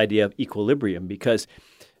on this idea of equilibrium, because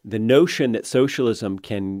the notion that socialism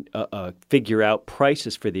can figure out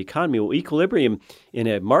prices for the economy, well, equilibrium in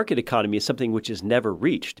a market economy is something which is never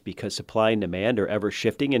reached because supply and demand are ever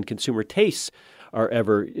shifting and consumer tastes are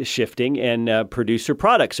ever shifting and producer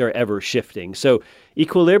products are ever shifting. So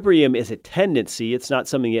equilibrium is a tendency. It's not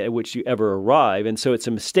something at which you ever arrive. And so it's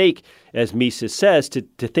a mistake, as Mises says, to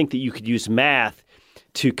think that you could use math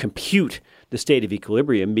to compute the state of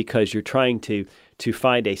equilibrium because you're trying to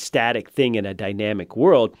find a static thing in a dynamic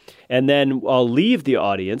world. And then I'll leave the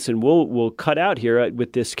audience, and we'll cut out here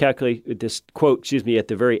with this quote, at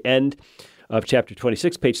the very end of chapter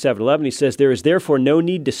 26, page 711. He says, "There is therefore no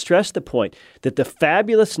need to stress the point that the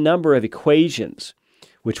fabulous number of equations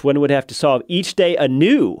which one would have to solve each day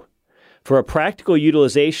anew for a practical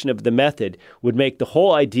utilization of the method would make the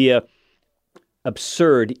whole idea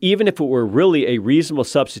absurd, even if it were really a reasonable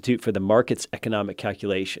substitute for the market's economic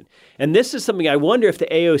calculation." And this is something I wonder if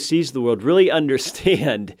the AOCs of the world really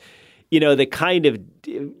understand, the kind of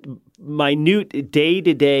minute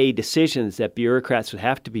day-to-day decisions that bureaucrats would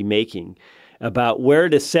have to be making about where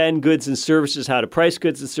to send goods and services, how to price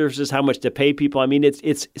goods and services, how much to pay people. I mean,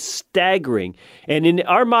 it's staggering. And in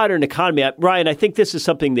our modern economy, Ryan, I think this is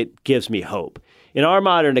something that gives me hope. In our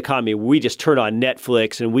modern economy, we just turn on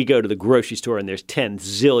Netflix and we go to the grocery store and there's 10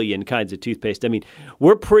 zillion kinds of toothpaste. I mean,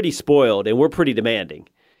 we're pretty spoiled and we're pretty demanding.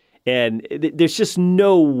 And there's just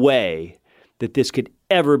no way that this could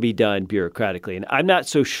ever be done bureaucratically. And I'm not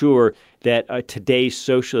so sure that today's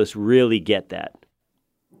socialists really get that.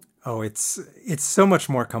 Oh, it's so much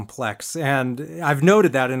more complex. And I've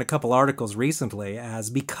noted that in a couple articles recently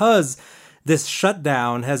because this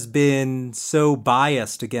shutdown has been so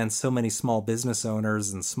biased against so many small business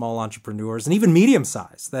owners and small entrepreneurs and even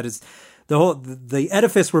medium-sized. That is, the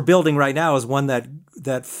edifice we're building right now is one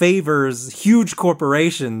that favors huge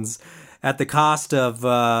corporations at the cost of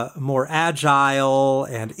more agile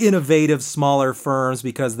and innovative smaller firms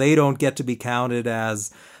because they don't get to be counted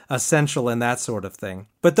as essential and that sort of thing.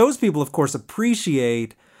 But those people, of course,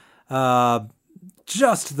 appreciate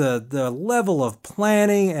just the level of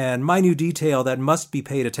planning and minute detail that must be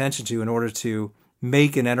paid attention to in order to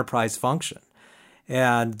make an enterprise function.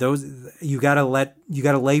 And those you got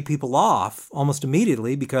to lay people off almost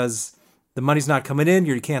immediately because the money's not coming in.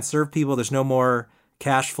 You can't serve people. There's no more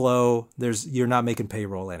cash flow. You're not making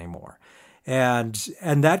payroll anymore. And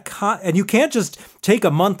you can't just take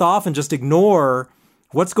a month off and just ignore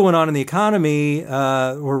what's going on in the economy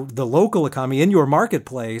or the local economy in your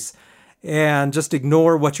marketplace and just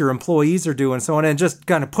ignore what your employees are doing and so on and just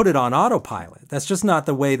kind of put it on autopilot. That's just not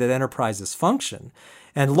the way that enterprises function.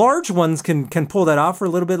 And large ones can pull that off for a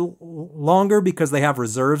little bit longer because they have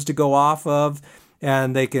reserves to go off of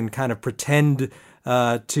and they can kind of pretend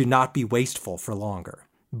to not be wasteful for longer.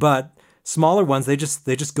 But smaller ones, they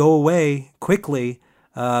just go away quickly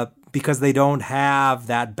because they don't have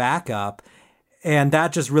that backup. And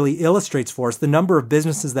that just really illustrates for us the number of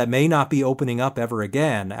businesses that may not be opening up ever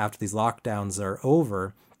again after these lockdowns are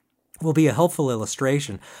over will be a helpful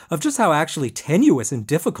illustration of just how actually tenuous and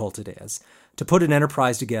difficult it is to put an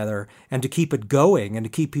enterprise together and to keep it going and to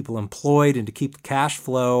keep people employed and to keep the cash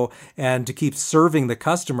flow and to keep serving the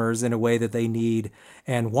customers in a way that they need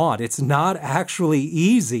and want. It's not actually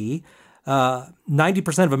easy.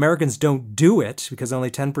 90% of Americans don't do it because only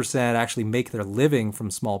 10% actually make their living from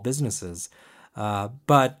small businesses.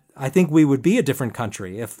 But I think we would be a different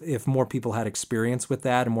country if more people had experience with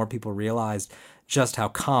that and more people realized just how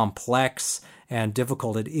complex and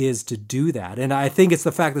difficult it is to do that. And I think it's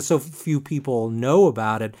the fact that so few people know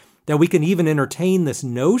about it that we can even entertain this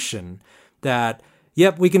notion that,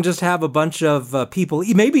 yep, we can just have a bunch of people,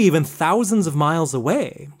 maybe even thousands of miles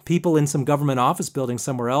away, people in some government office building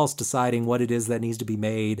somewhere else deciding what it is that needs to be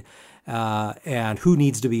made and who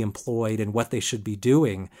needs to be employed and what they should be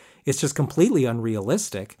doing. It's just completely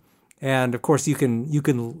unrealistic. And of course, you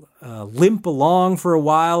can limp along for a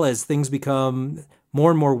while as things become more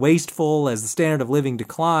and more wasteful, as the standard of living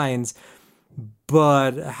declines.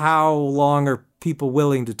 But how long are people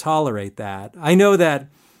willing to tolerate that? I know that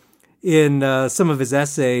in some of his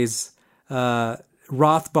essays,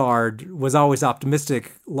 Rothbard was always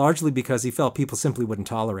optimistic, largely because he felt people simply wouldn't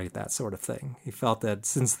tolerate that sort of thing. He felt that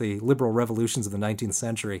since the liberal revolutions of the 19th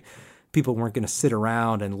century, people weren't going to sit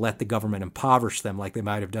around and let the government impoverish them like they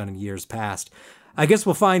might have done in years past. I guess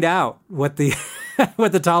we'll find out what the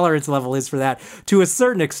what the tolerance level is for that to a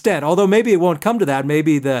certain extent. Although maybe it won't come to that.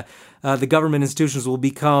 Maybe the government institutions will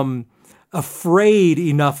become afraid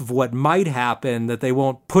enough of what might happen that they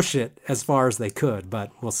won't push it as far as they could.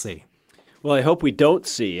 But we'll see. Well, I hope we don't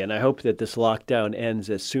see, and I hope that this lockdown ends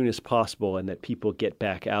as soon as possible and that people get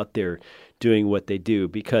back out there doing what they do,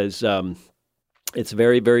 because it's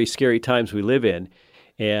very, very scary times we live in.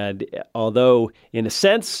 And although, in a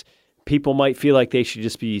sense, people might feel like they should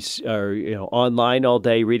just be online all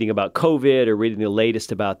day reading about COVID or reading the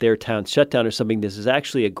latest about their town's shutdown or something, this is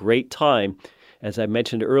actually a great time, as I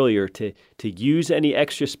mentioned earlier, to use any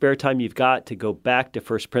extra spare time you've got to go back to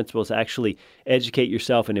first principles, actually educate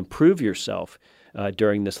yourself and improve yourself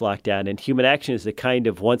during this lockdown. And Human Action is the kind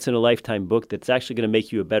of once-in-a-lifetime book that's actually going to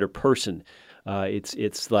make you a better person.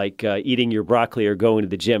 It's like eating your broccoli or going to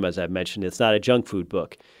the gym, as I've mentioned. It's not a junk food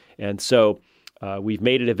book. And so we've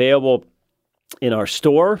made it available in our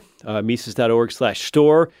store,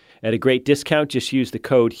 Mises.org/store, at a great discount. Just use the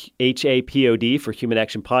code HAPOD for Human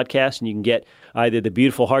Action Podcast, and you can get either the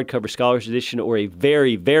beautiful hardcover Scholars Edition or a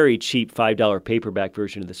very, very cheap $5 paperback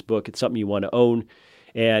version of this book. It's something you want to own.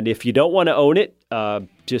 And if you don't want to own it,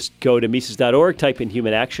 just go to Mises.org, type in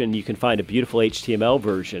Human Action, you can find a beautiful HTML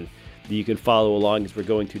version that you can follow along as we're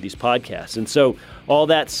going through these podcasts. And so all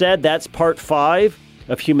that said, that's part 5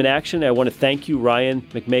 of Human Action. I want to thank you, Ryan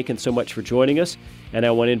McMaken, so much for joining us. And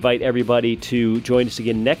I want to invite everybody to join us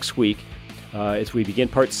again next week as we begin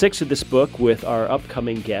part 6 of this book with our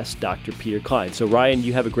upcoming guest, Dr. Peter Klein. So, Ryan,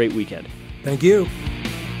 you have a great weekend. Thank you.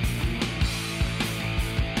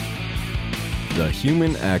 The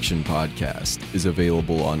Human Action Podcast is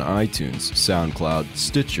available on iTunes, SoundCloud,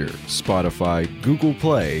 Stitcher, Spotify, Google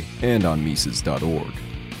Play, and on Mises.org.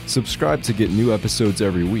 Subscribe to get new episodes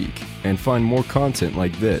every week and find more content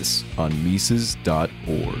like this on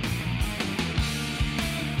Mises.org.